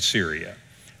presence in Syria.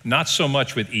 Not so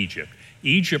much with Egypt.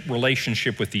 Egypt's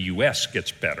relationship with the U.S.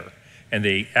 gets better, and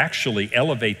they actually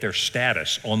elevate their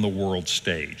status on the world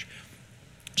stage.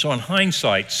 So in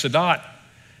hindsight, Sadat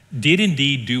did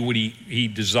indeed do what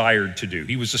he desired to do.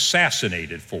 He was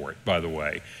assassinated for it, by the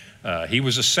way. He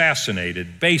was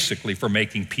assassinated basically for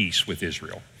making peace with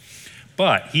Israel.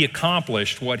 But he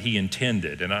accomplished what he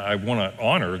intended, and I want to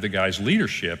honor the guy's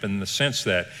leadership in the sense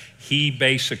that he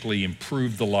basically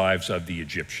improved the lives of the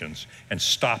Egyptians and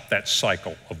stopped that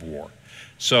cycle of war.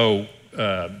 So,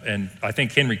 and I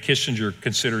think Henry Kissinger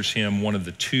considers him one of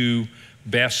the two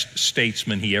best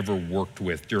statesmen he ever worked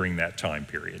with during that time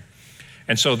period.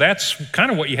 And so that's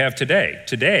kind of what you have today.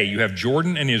 Today, you have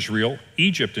Jordan and Israel,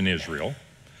 Egypt and Israel,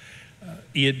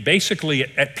 basically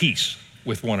at peace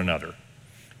with one another.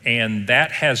 And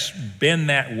that has been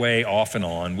that way off and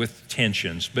on with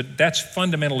tensions, but that's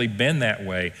fundamentally been that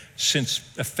way since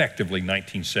effectively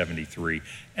 1973,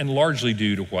 and largely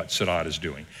due to what Sadat is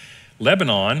doing.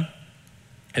 Lebanon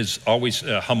has always,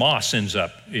 Hezbollah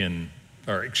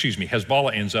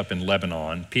ends up in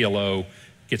Lebanon. PLO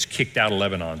gets kicked out of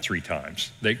Lebanon 3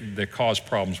 times. They cause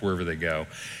problems wherever they go.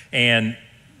 And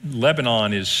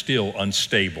Lebanon is still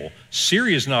unstable.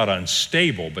 Syria is not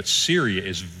unstable, but Syria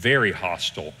is very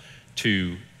hostile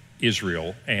to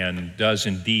Israel and does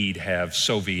indeed have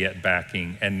Soviet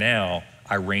backing and now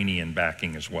Iranian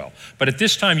backing as well. But at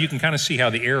this time, you can kind of see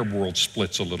how the Arab world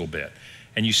splits a little bit.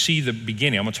 And you see the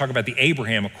beginning. I'm going to talk about the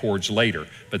Abraham Accords later,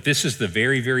 but this is the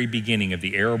very, very beginning of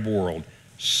the Arab world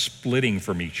splitting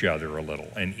from each other a little.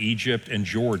 And Egypt and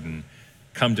Jordan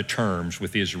come to terms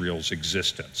with Israel's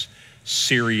existence.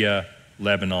 Syria,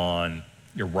 Lebanon,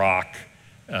 Iraq,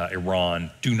 Iran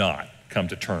do not come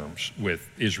to terms with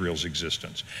Israel's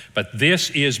existence. But this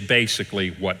is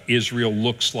basically what Israel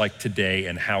looks like today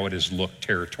and how it has looked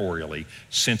territorially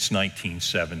since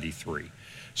 1973.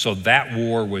 So that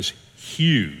war was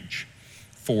huge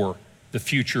for the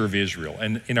future of Israel.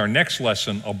 And in our next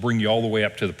lesson, I'll bring you all the way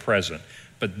up to the present.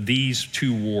 But these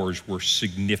two wars were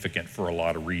significant for a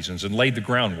lot of reasons and laid the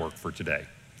groundwork for today.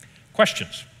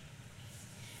 Questions?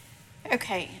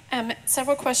 Okay,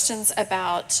 several questions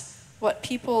about what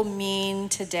people mean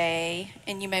today,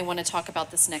 and you may want to talk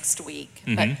about this next week,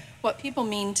 but what people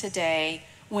mean today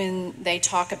when they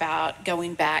talk about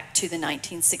going back to the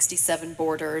 1967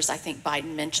 borders. I think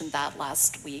Biden mentioned that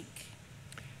last week.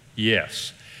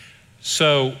 Yes.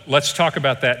 So let's talk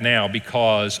about that now,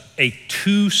 because a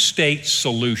two-state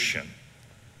solution,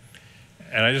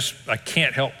 and I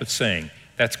can't help but saying,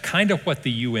 that's kind of what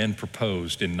the UN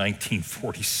proposed in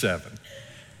 1947,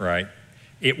 right?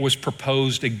 It was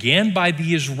proposed again by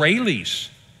the Israelis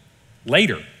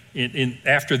later,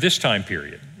 after this time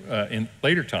period, in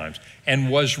later times, and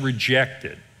was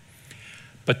rejected.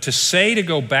 But to say to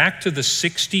go back to the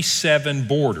 67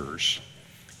 borders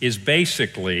is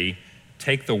basically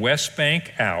take the West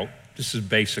Bank out. This is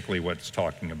basically what it's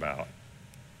talking about.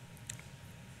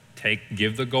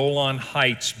 Give the Golan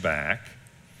Heights back.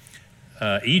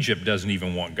 Egypt doesn't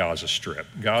even want Gaza Strip.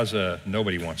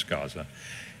 Nobody wants Gaza.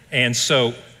 And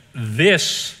so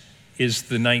this is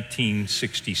the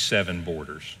 1967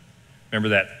 borders. Remember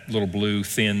that little blue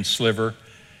thin sliver?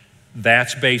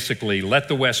 That's basically let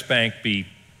the West Bank be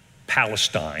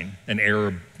Palestine, an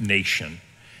Arab nation,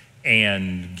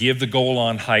 and give the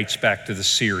Golan Heights back to the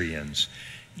Syrians.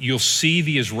 You'll see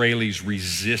the Israelis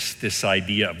resist this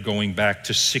idea of going back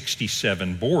to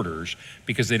 67 borders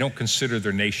because they don't consider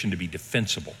their nation to be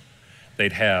defensible.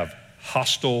 They'd have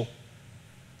hostile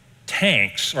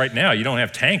tanks. Right now, you don't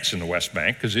have tanks in the West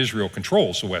Bank because Israel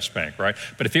controls the West Bank, right?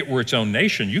 But if it were its own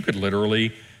nation, you could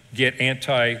literally get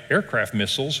anti-aircraft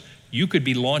missiles. You could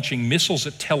be launching missiles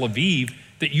at Tel Aviv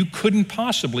that you couldn't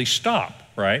possibly stop,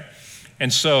 right?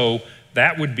 And so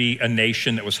that would be a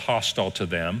nation that was hostile to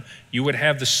them. You would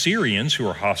have the Syrians who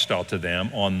are hostile to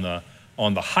them on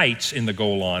the heights in the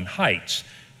Golan Heights.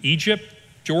 Egypt,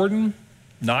 Jordan,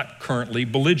 not currently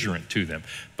belligerent to them.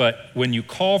 But when you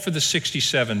call for the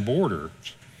 67 borders,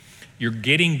 you're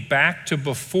getting back to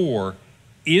before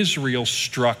Israel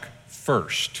struck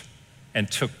first and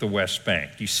took the West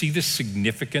Bank. Do you see the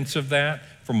significance of that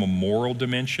from a moral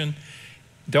dimension?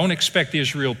 Don't expect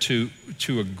Israel to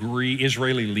agree,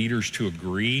 Israeli leaders to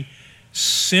agree,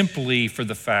 simply for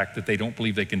the fact that they don't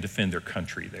believe they can defend their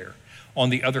country there. On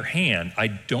the other hand, I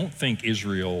don't think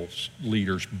Israel's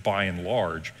leaders, by and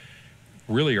large,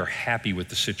 really are happy with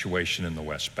the situation in the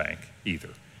West Bank either.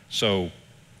 So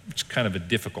it's kind of a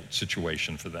difficult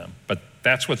situation for them. But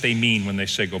that's what they mean when they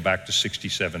say go back to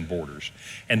 67 borders.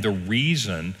 And the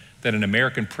reason that an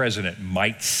American president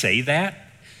might say that,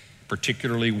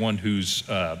 particularly one who's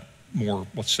more,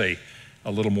 let's say,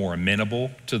 a little more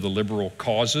amenable to the liberal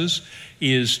causes,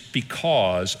 is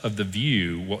because of the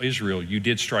view, well, Israel, you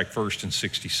did strike first in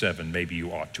 67, maybe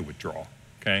you ought to withdraw,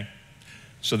 okay?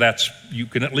 So you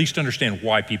can at least understand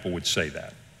why people would say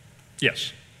that.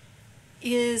 Yes?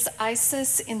 Is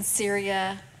ISIS in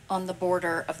Syria on the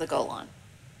border of the Golan?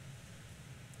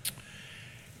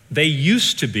 They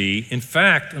used to be. In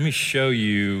fact, let me show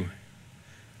you.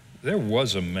 There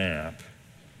was a map.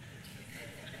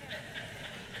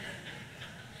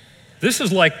 This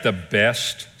is like the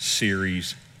best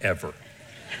series ever.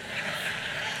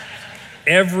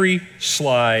 Every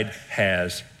slide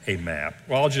has a map.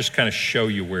 Well, I'll just kind of show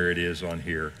you where it is on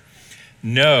here.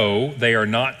 No, they are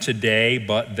not today,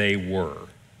 but they were.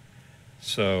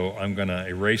 So I'm going to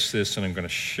erase this and I'm going to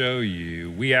show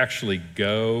you. We actually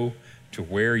go to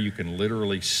where you can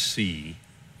literally see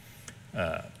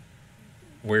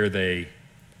where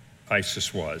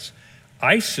ISIS was.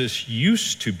 ISIS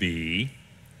used to be,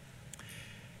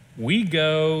 we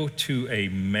go to a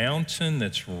mountain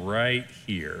that's right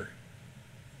here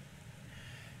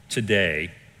today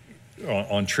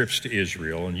on trips to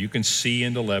Israel, and you can see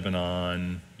into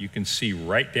Lebanon, you can see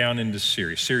right down into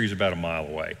Syria. Syria's about a mile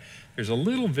away. There's a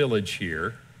little village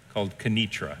here called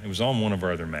Kenitra. It was on one of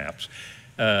our other maps.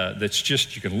 That's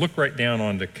just, you can look right down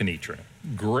onto Kenitra.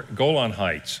 Golan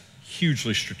Heights,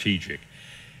 hugely strategic.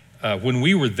 When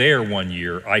we were there one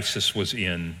year, ISIS was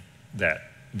in that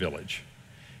village.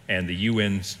 and the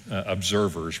UN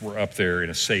observers were up there in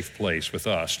a safe place with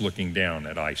us looking down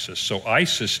at ISIS. So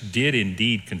ISIS did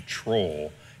indeed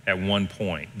control at one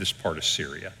point this part of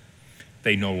Syria.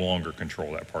 They no longer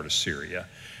control that part of Syria.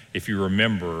 If you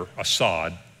remember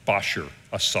Bashar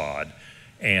Assad,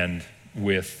 and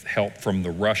with help from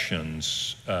the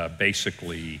Russians,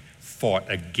 basically fought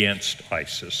against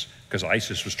ISIS, because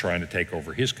ISIS was trying to take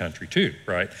over his country too,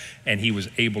 right? And he was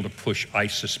able to push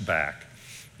ISIS back.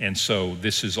 And so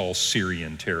this is all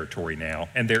Syrian territory now,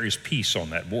 and there is peace on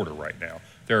that border right now.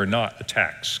 There are not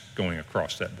attacks going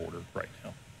across that border right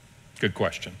now. Good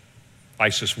question.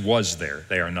 ISIS was there.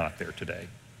 They are not there today.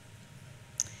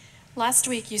 Last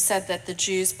week you said that the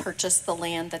Jews purchased the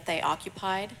land that they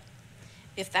occupied.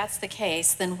 If that's the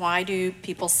case, then why do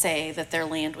people say that their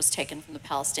land was taken from the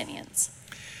Palestinians?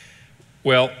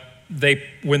 Well,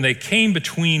 when they came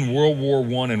between World War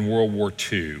I and World War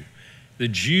II, the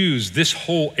Jews, this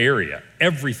whole area,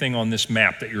 everything on this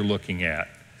map that you're looking at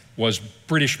was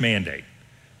British mandate,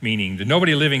 meaning that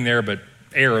nobody living there but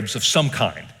Arabs of some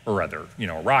kind or other,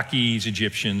 Iraqis,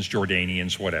 Egyptians,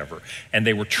 Jordanians, whatever. And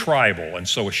they were tribal, and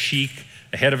so a sheik,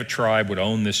 the head of a tribe, would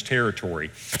own this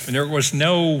territory. And there was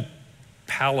no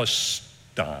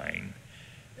Palestine.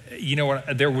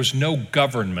 There was no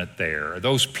government there.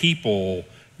 Those people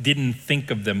didn't think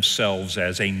of themselves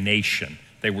as a nation.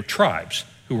 They were tribes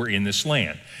who were in this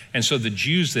land. And so the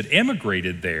Jews that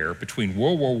emigrated there between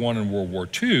World War I and World War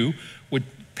II would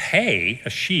pay a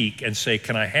sheik and say,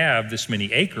 can I have this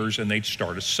many acres? And they'd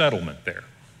start a settlement there.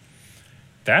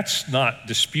 That's not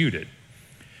disputed.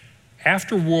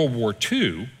 After World War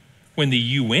II, when the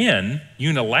UN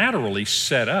unilaterally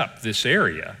set up this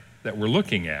area that we're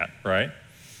looking at, right,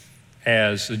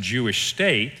 as a Jewish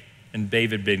state, and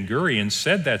David Ben-Gurion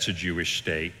said that's a Jewish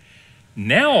state,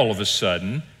 now all of a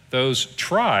sudden, those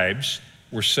tribes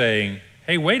were saying,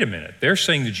 hey, wait a minute, they're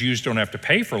saying the Jews don't have to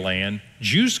pay for land.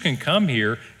 Jews can come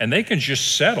here and they can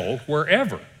just settle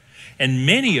wherever. And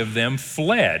many of them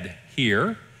fled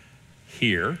here,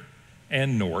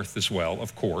 and north as well,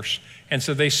 of course. And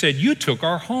so they said, you took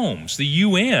our homes. The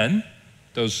UN,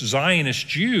 those Zionist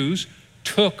Jews,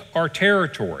 took our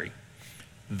territory.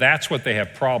 That's what they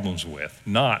have problems with,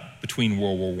 not between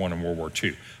World War I and World War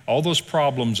II. All those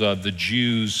problems of the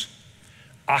Jews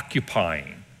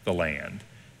occupying the land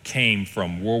came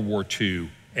from World War II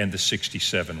and the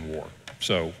 '67 war.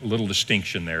 So a little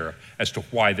distinction there as to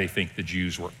why they think the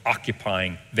Jews were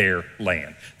occupying their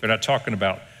land. They're not talking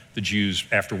about the Jews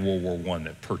after World War I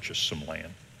that purchased some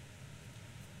land.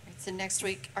 So next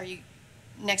week, are you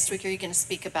going to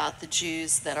speak about the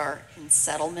Jews that are in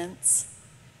settlements?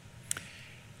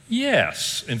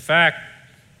 Yes. In fact,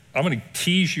 I'm going to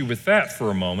tease you with that for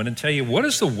a moment and tell you, what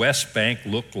does the West Bank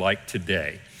look like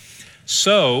today?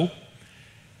 So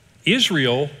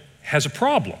Israel has a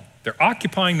problem. They're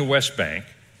occupying the West Bank.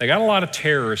 They got a lot of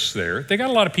terrorists there. They got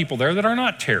a lot of people there that are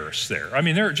not terrorists there. I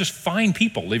mean, they're just fine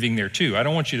people living there too. I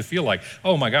don't want you to feel like,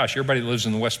 oh my gosh, everybody that lives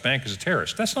in the West Bank is a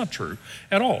terrorist. That's not true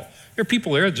at all. There are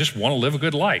people there that just want to live a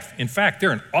good life. In fact, there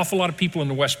are an awful lot of people in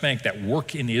the West Bank that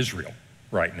work in Israel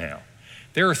right now.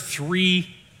 There are 3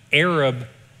 Arab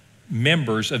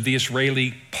members of the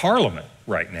Israeli parliament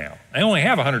right now. They only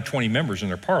have 120 members in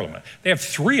their parliament. They have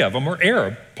 3 of them are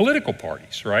Arab political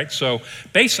parties, right? So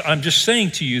I'm just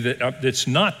saying to you that it's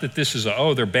not that this is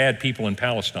they're bad people in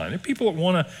Palestine. They're people that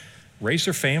want to raise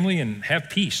their family and have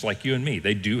peace like you and me.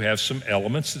 They do have some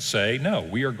elements that say, no,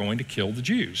 we are going to kill the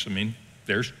Jews. I mean,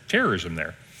 there's terrorism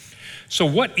there. So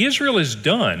what Israel has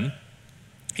done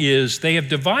is they have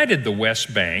divided the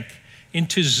West Bank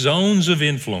into zones of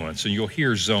influence, and you'll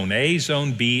hear Zone A,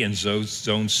 Zone B, and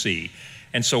Zone C.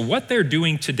 And so what they're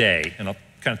doing today, and I'll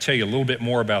kind of tell you a little bit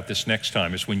more about this next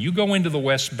time, is when you go into the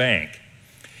West Bank,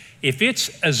 if it's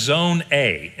a Zone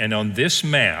A, and on this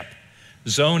map,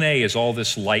 Zone A is all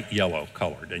this light yellow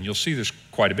colored, and you'll see there's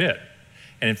quite a bit.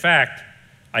 And in fact,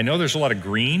 I know there's a lot of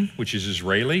green, which is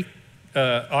Israeli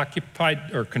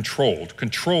occupied or controlled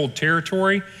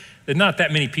territory. There's not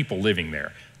that many people living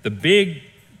there. The big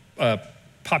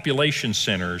population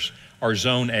centers are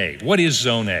Zone A. What is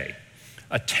Zone A?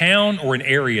 A town or an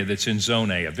area that's in Zone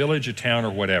A, a village, a town,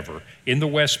 or whatever, in the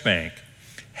West Bank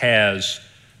has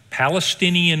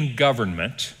Palestinian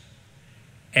government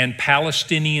and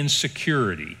Palestinian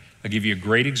security. I'll give you a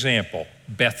great example.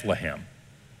 Bethlehem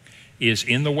is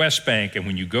in the West Bank, and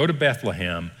when you go to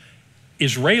Bethlehem,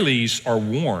 Israelis are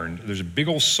warned. There's a big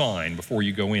old sign before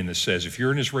you go in that says, if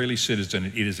you're an Israeli citizen,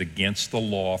 it is against the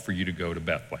law for you to go to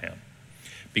Bethlehem,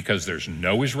 because there's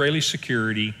no Israeli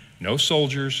security, no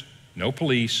soldiers, no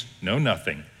police, no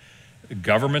nothing. The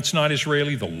government's not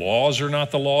Israeli. The laws are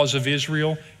not the laws of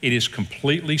Israel. It is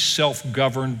completely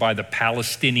self-governed by the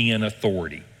Palestinian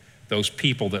Authority, those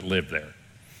people that live there.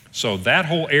 So that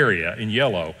whole area in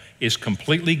yellow is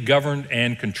completely governed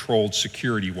and controlled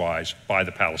security-wise by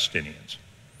the Palestinians.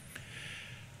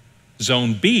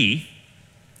 Zone B,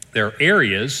 there are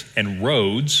areas and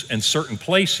roads and certain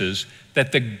places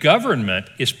that the government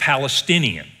is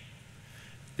Palestinian.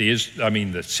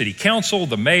 The city council,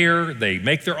 the mayor, they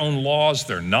make their own laws.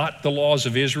 They're not the laws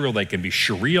of Israel. They can be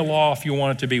Sharia law if you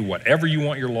want it to be, whatever you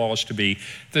want your laws to be.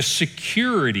 The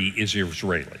security is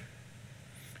Israeli.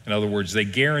 In other words, they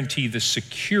guarantee the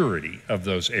security of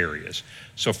those areas.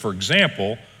 So for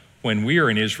example, when we are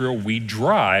in Israel, we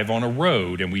drive on a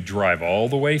road and we drive all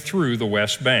the way through the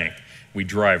West Bank. We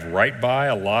drive right by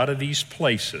a lot of these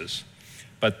places,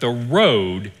 but the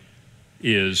road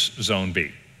is Zone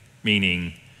B,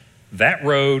 meaning that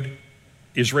road,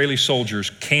 Israeli soldiers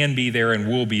can be there and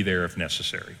will be there if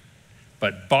necessary.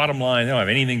 But bottom line, they don't have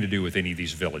anything to do with any of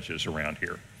these villages around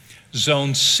here.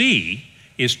 Zone C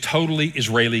is totally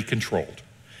Israeli controlled.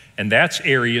 And that's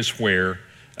areas where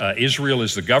Israel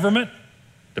is the government,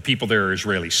 the people there are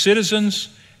Israeli citizens,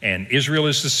 and Israel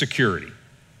is the security,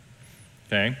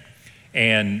 okay?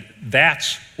 And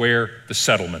that's where the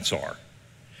settlements are.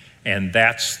 And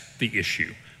that's the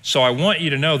issue. So I want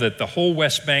you to know that the whole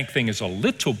West Bank thing is a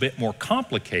little bit more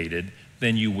complicated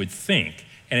than you would think.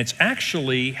 And it's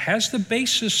actually has the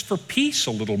basis for peace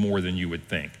a little more than you would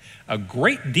think. A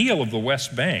great deal of the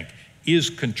West Bank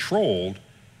is controlled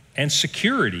and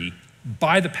security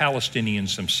by the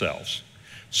Palestinians themselves.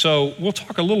 So we'll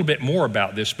talk a little bit more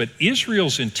about this, but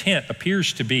Israel's intent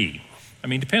appears to be,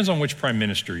 depends on which prime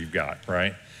minister you've got,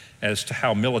 right, as to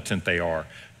how militant they are.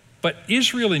 But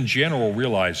Israel in general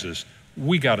realizes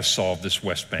we got to solve this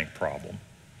West Bank problem.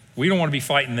 We don't want to be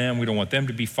fighting them. We don't want them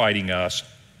to be fighting us.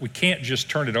 We can't just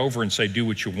turn it over and say, do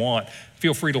what you want.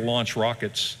 Feel free to launch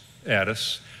rockets at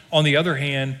us. On the other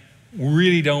hand, we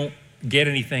really don't get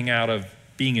anything out of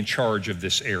being in charge of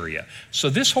this area. So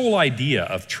this whole idea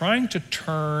of trying to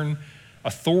turn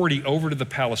authority over to the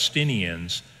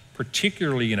Palestinians,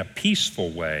 particularly in a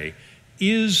peaceful way,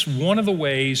 is one of the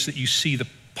ways that you see the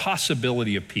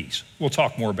possibility of peace. We'll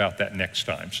talk more about that next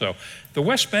time. So the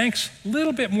West Bank's a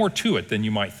little bit more to it than you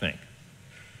might think.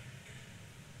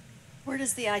 Where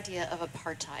does the idea of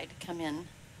apartheid come in?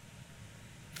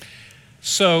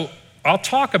 So I'll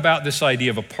talk about this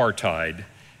idea of apartheid.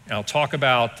 I'll talk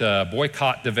about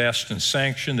boycott, divest, and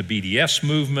sanction, the BDS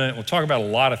movement. We'll talk about a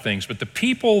lot of things. But the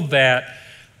people that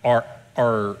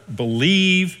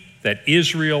believe that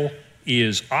Israel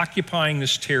is occupying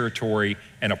this territory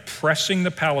and oppressing the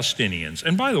Palestinians.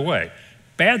 And by the way,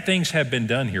 bad things have been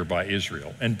done here by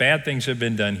Israel, and bad things have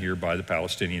been done here by the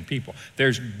Palestinian people.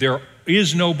 There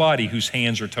is nobody whose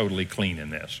hands are totally clean in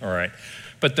this, all right?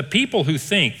 But the people who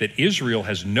think that Israel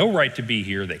has no right to be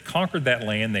here, they conquered that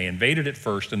land, they invaded it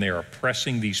first, and they are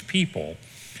oppressing these people,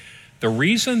 the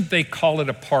reason they call it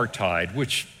apartheid,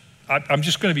 which I'm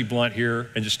just going to be blunt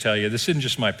here and just tell you, this isn't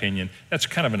just my opinion, that's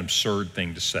kind of an absurd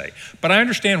thing to say. But I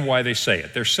understand why they say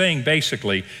it. They're saying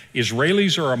basically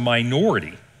Israelis are a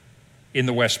minority in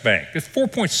the West Bank. There's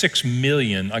 4.6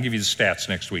 million, I'll give you the stats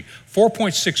next week,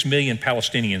 4.6 million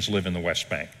Palestinians live in the West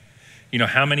Bank. You know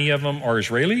how many of them are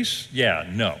Israelis? Yeah,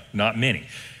 no, not many.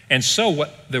 And so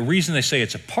the reason they say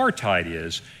it's apartheid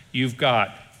is you've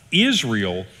got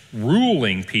Israel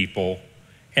ruling people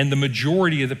and the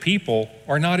majority of the people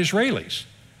are not Israelis.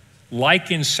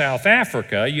 Like in South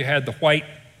Africa, you had the white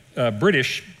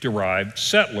British-derived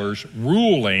settlers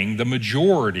ruling the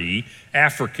majority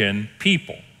African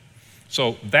people.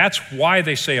 So that's why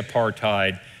they say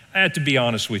apartheid. To be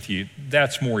honest with you,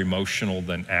 that's more emotional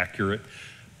than accurate.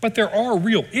 But there are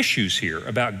real issues here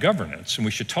about governance, and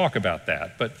we should talk about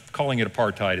that. But calling it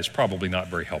apartheid is probably not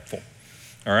very helpful.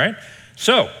 All right?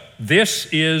 So this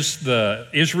is the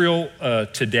Israel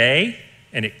today,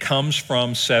 and it comes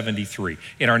from 73.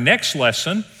 In our next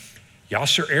lesson,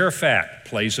 Yasser Arafat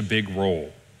plays a big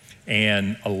role.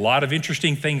 And a lot of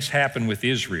interesting things happen with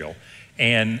Israel.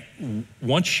 And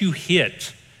once you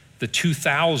hit the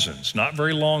 2000s, not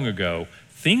very long ago,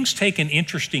 things take an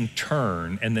interesting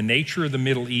turn and the nature of the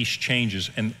Middle East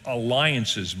changes and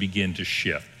alliances begin to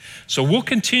shift. So we'll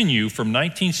continue from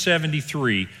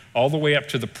 1973 all the way up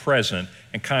to the present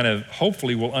and kind of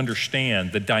hopefully we'll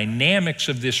understand the dynamics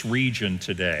of this region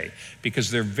today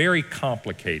because they're very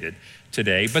complicated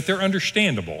today, but they're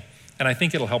understandable. And I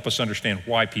think it'll help us understand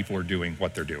why people are doing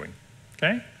what they're doing,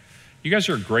 okay? You guys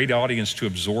are a great audience to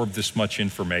absorb this much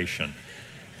information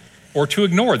or to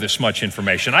ignore this much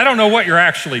information. I don't know what you're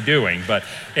actually doing, but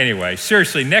anyway,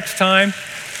 seriously, next time,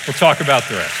 We'll talk about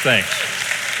the rest. Thanks.